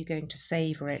 How are you going to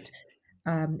savor it?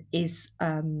 Is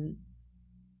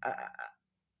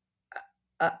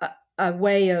a, a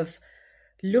way of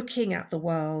looking at the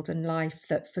world and life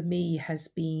that for me has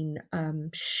been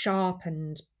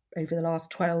sharpened over the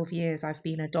last 12 years. I've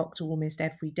been a doctor almost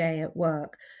every day at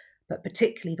work, but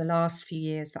particularly the last few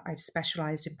years that I've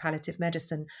specialized in palliative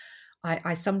medicine,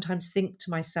 I sometimes think to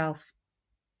myself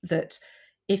that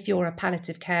if you're a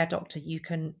palliative care doctor, you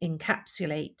can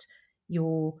encapsulate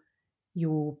your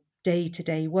your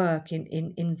day-to-day work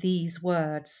in these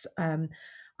words.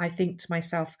 I think to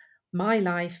myself, my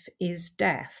life is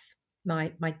death.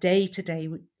 My day-to-day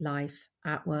life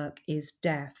at work is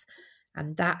death.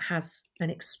 And that has an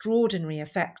extraordinary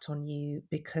effect on you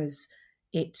because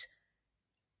it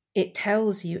it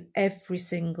tells you every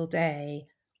single day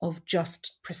of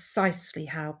just precisely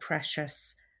how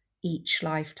precious each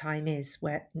lifetime is,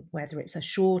 whether it's a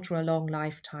short or a long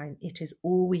lifetime. It is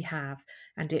all we have,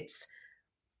 and it's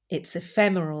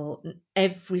ephemeral.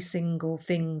 Every single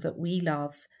thing that we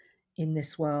love in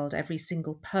this world, every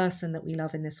single person that we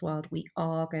love in this world, we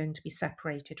are going to be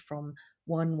separated from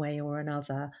one way or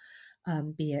another,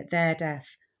 be it their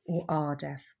death or our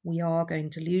death. We are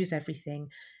going to lose everything.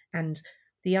 And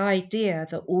the idea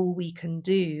that all we can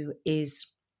do is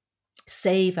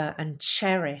savor and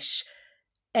cherish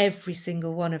every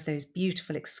single one of those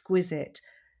beautiful, exquisite,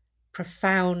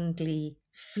 profoundly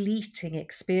fleeting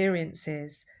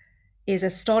experiences is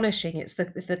astonishing. It's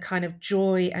the kind of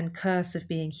joy and curse of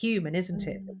being human, isn't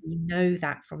it? That mm, we know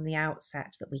that from the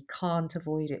outset, that we can't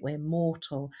avoid it. We're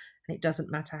mortal, and it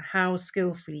doesn't matter how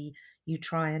skillfully you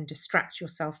try and distract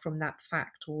yourself from that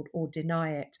fact or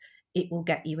deny it, it will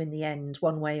get you in the end,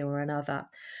 one way or another.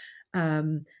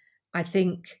 Um, I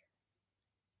think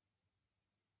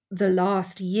the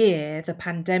last year, the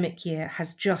pandemic year,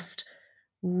 has just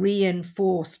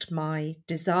reinforced my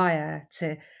desire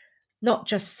to not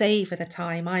just savour the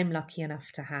time I'm lucky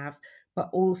enough to have, but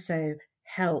also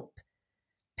help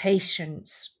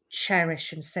patients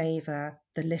cherish and savour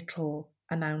the little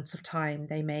amount of time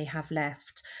they may have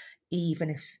left, even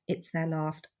if it's their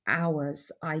last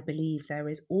hours. I believe there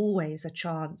is always a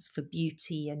chance for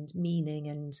beauty and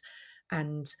meaning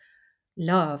and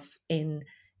love in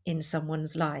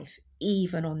someone's life,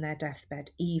 even on their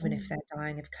deathbed, even if they're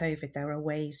dying of COVID. There are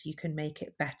ways you can make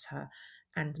it better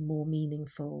and more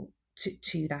meaningful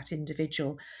to that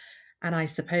individual. And I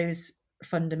suppose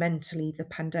fundamentally, the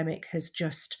pandemic has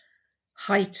just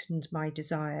heightened my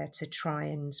desire to try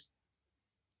and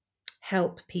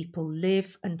help people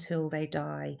live until they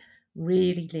die,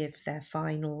 really live their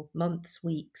final months,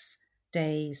 weeks,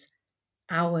 days,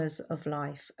 hours of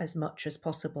life as much as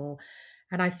possible.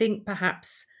 And I think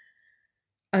perhaps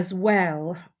as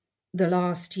well, the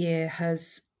last year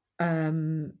has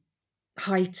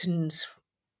heightened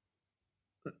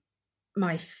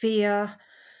my fear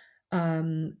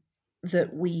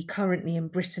that we currently in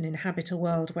Britain inhabit a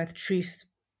world where truth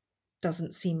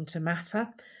doesn't seem to matter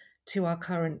to our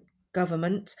current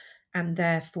government, and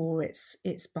therefore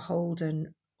it's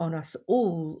beholden on us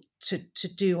all to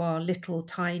do our little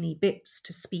tiny bits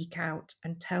to speak out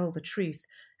and tell the truth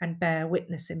and bear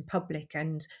witness in public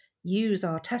and use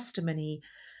our testimony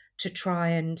to try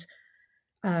and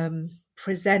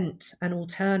present an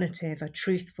alternative, a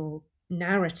truthful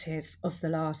narrative of the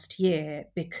last year.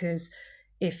 Because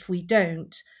if we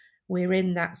don't, we're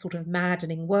in that sort of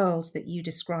maddening world that you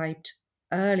described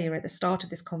earlier at the start of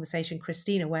this conversation,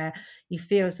 Christina, where you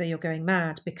feel as though you're going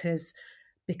mad because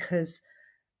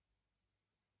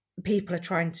people are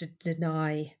trying to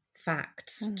deny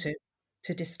facts,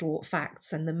 to distort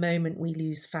facts, and the moment we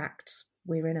lose facts,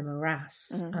 we're in a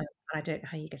morass. I don't know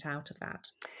how you get out of that.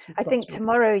 So I think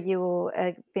tomorrow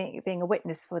you're being a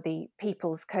witness for the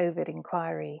People's COVID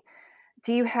inquiry.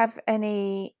 Do you have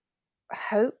any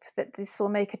hope that this will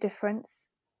make a difference?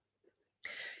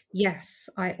 Yes,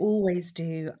 I always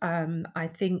do. I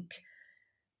think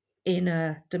in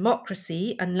a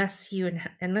democracy, unless you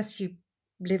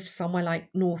live somewhere like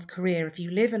North Korea, if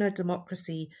you live in a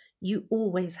democracy, you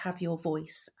always have your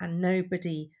voice, and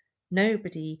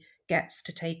nobody gets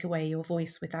to take away your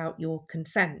voice without your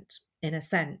consent. In a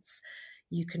sense,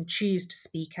 you can choose to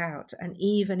speak out, and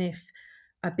even if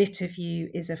a bit of you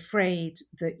is afraid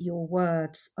that your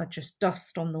words are just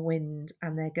dust on the wind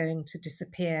and they're going to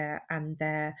disappear and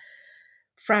they're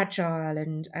fragile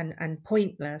and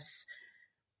pointless,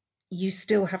 you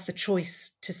still have the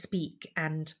choice to speak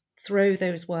and throw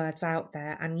those words out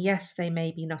there. And yes, they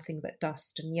may be nothing but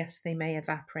dust, and yes, they may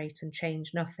evaporate and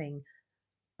change nothing,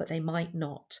 but they might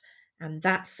not. And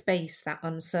that space, that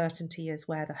uncertainty, is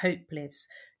where the hope lives.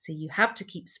 So you have to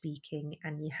keep speaking,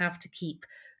 and you have to keep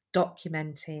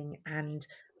documenting and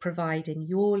providing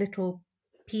your little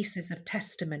pieces of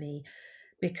testimony,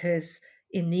 because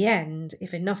in the end,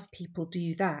 if enough people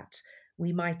do that,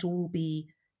 we might all be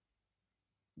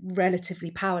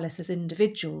relatively powerless as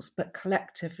individuals, but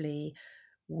collectively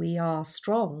we are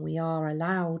strong, we are a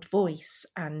loud voice,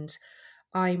 and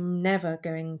I'm never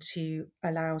going to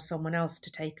allow someone else to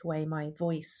take away my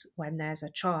voice when there's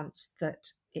a chance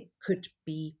that it could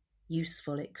be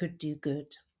useful, it could do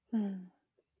good.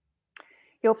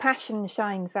 Your passion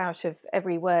shines out of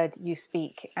every word you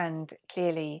speak, and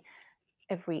clearly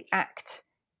every act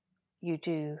you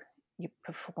do, you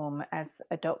perform as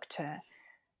a doctor.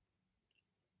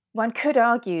 One could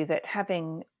argue that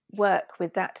having work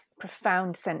with that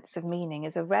profound sense of meaning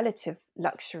is a relative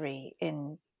luxury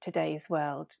in today's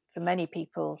world. For many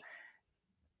people,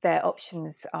 their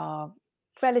options are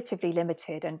relatively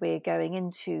limited, and we're going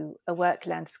into a work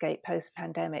landscape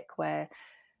post-pandemic where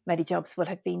many jobs will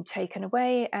have been taken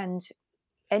away. And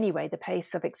anyway, the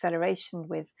pace of acceleration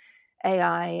with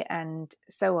AI and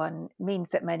so on means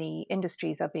that many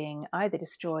industries are being either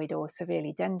destroyed or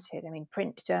severely dented. I mean,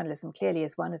 print journalism clearly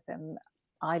is one of them.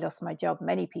 I lost my job.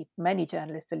 Many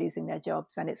journalists are losing their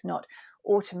jobs, and it's not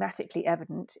automatically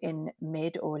evident in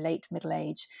mid or late middle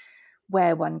age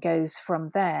where one goes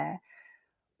from there.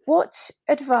 What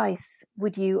advice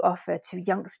would you offer to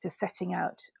youngsters setting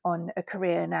out on a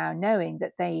career now, knowing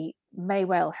that they may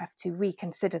well have to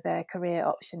reconsider their career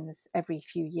options every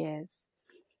few years?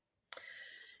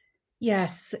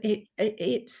 Yes,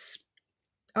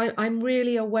 I'm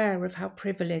really aware of how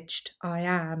privileged I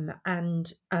am,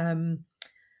 and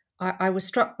I was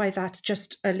struck by that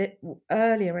just a little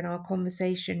earlier in our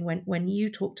conversation when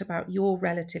you talked about your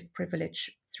relative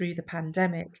privilege through the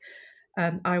pandemic.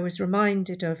 I was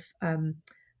reminded of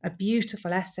a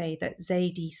beautiful essay that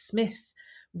Zadie Smith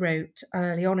wrote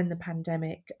early on in the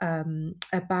pandemic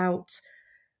about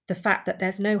the fact that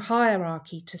there's no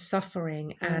hierarchy to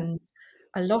suffering, and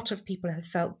a lot of people have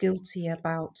felt guilty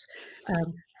about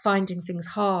finding things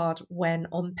hard when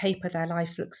on paper their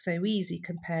life looks so easy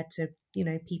compared to,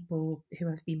 people who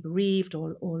have been bereaved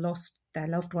or lost their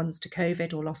loved ones to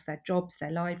COVID or lost their jobs,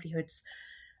 their livelihoods.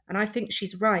 And I think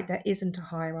she's right. There isn't a I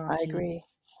hierarchy agree.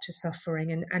 to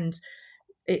suffering, and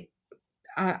it.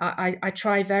 I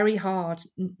try very hard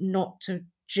not to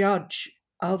judge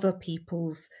other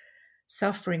people's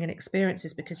suffering and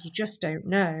experiences, because you just don't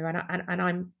know. And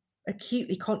I'm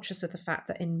acutely conscious of the fact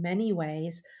that in many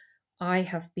ways I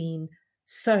have been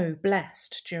so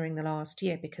blessed during the last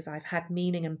year, because I've had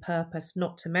meaning and purpose,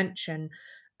 not to mention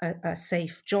a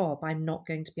safe job. I'm not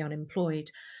going to be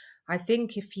unemployed. I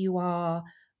think if you are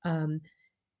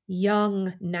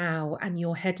young now and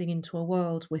you're heading into a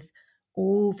world with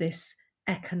all this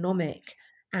economic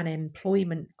and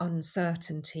employment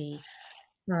uncertainty,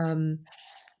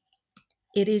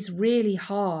 it is really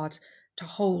hard to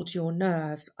hold your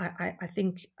nerve. I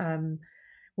think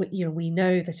we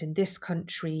know that in this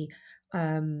country,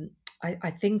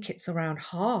 I think it's around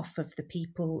half of the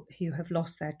people who have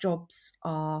lost their jobs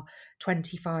are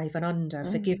 25 and under.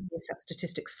 Forgive me if that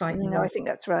statistic's slightly No, I wrong. think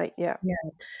that's right. Yeah. Yeah.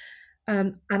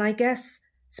 And I guess,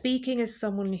 speaking as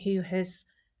someone who has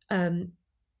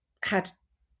had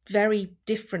very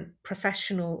different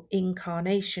professional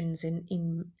incarnations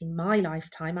in my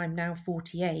lifetime, I'm now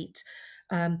 48,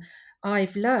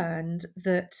 I've learned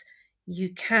that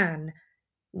you can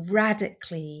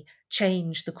radically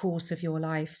change the course of your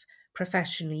life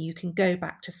professionally. You can go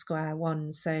back to square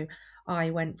one. So I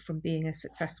went from being a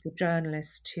successful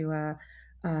journalist to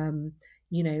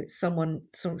someone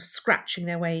sort of scratching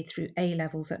their way through A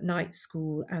levels at night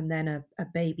school, and then a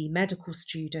baby medical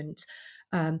student.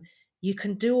 You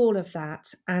can do all of that,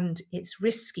 and it's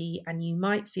risky, and you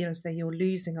might feel as though you're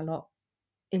losing a lot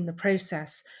in the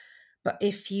process. But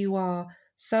if you are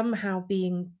somehow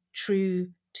being true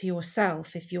to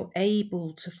yourself, if you're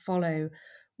able to follow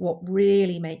what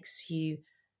really makes you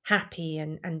happy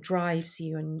and drives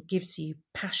you and gives you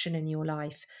passion in your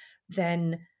life,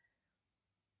 then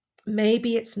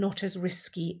maybe it's not as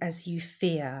risky as you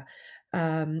fear.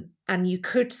 And you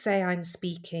could say I'm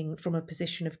speaking from a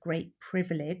position of great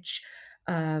privilege,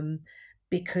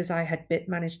 because I had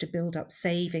managed to build up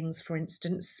savings, for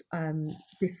instance,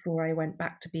 before I went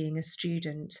back to being a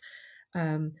student.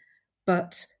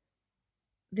 But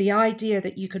the idea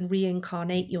that you can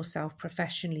reincarnate yourself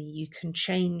professionally, you can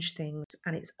change things,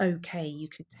 and it's okay, you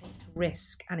can take a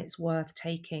risk and it's worth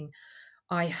taking.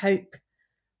 I hope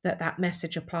that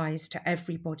message applies to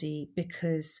everybody,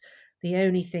 because the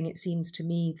only thing it seems to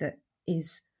me that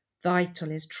is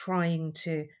vital is trying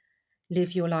to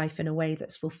live your life in a way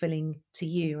that's fulfilling to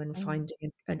you, and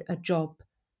finding a job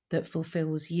that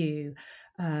fulfills you.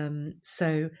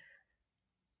 So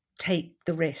take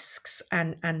the risks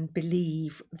and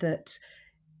believe that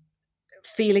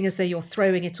feeling as though you're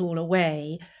throwing it all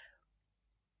away,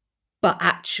 but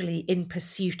actually in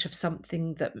pursuit of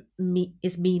something that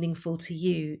is meaningful to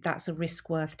you, that's a risk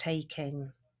worth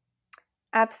taking.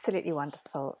 Absolutely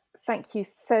wonderful. Thank you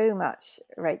so much,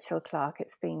 Rachel Clarke.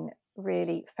 It's been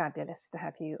really fabulous to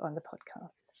have you on the podcast.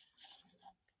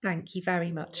 Thank you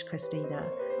very much, Christina.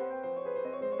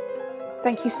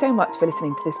 Thank you so much for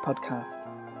listening to this podcast.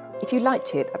 If you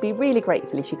liked it, I'd be really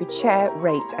grateful if you could share,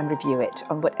 rate and review it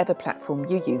on whatever platform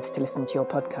you use to listen to your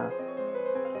podcasts.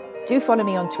 Do follow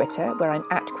me on Twitter, where I'm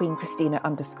at Queen Christina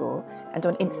 _, and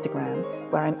on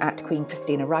Instagram, where I'm at Queen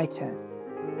Christina Writer.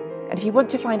 And if you want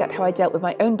to find out how I dealt with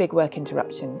my own big work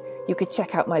interruption, you could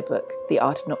check out my book, The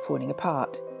Art of Not Falling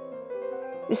Apart.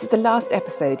 This is the last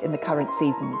episode in the current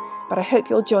season, but I hope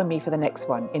you'll join me for the next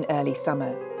one in early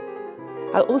summer.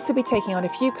 I'll also be taking on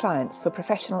a few clients for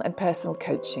professional and personal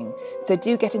coaching, so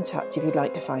do get in touch if you'd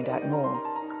like to find out more.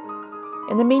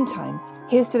 In the meantime,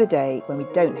 here's to the day when we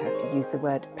don't have to use the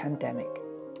word pandemic.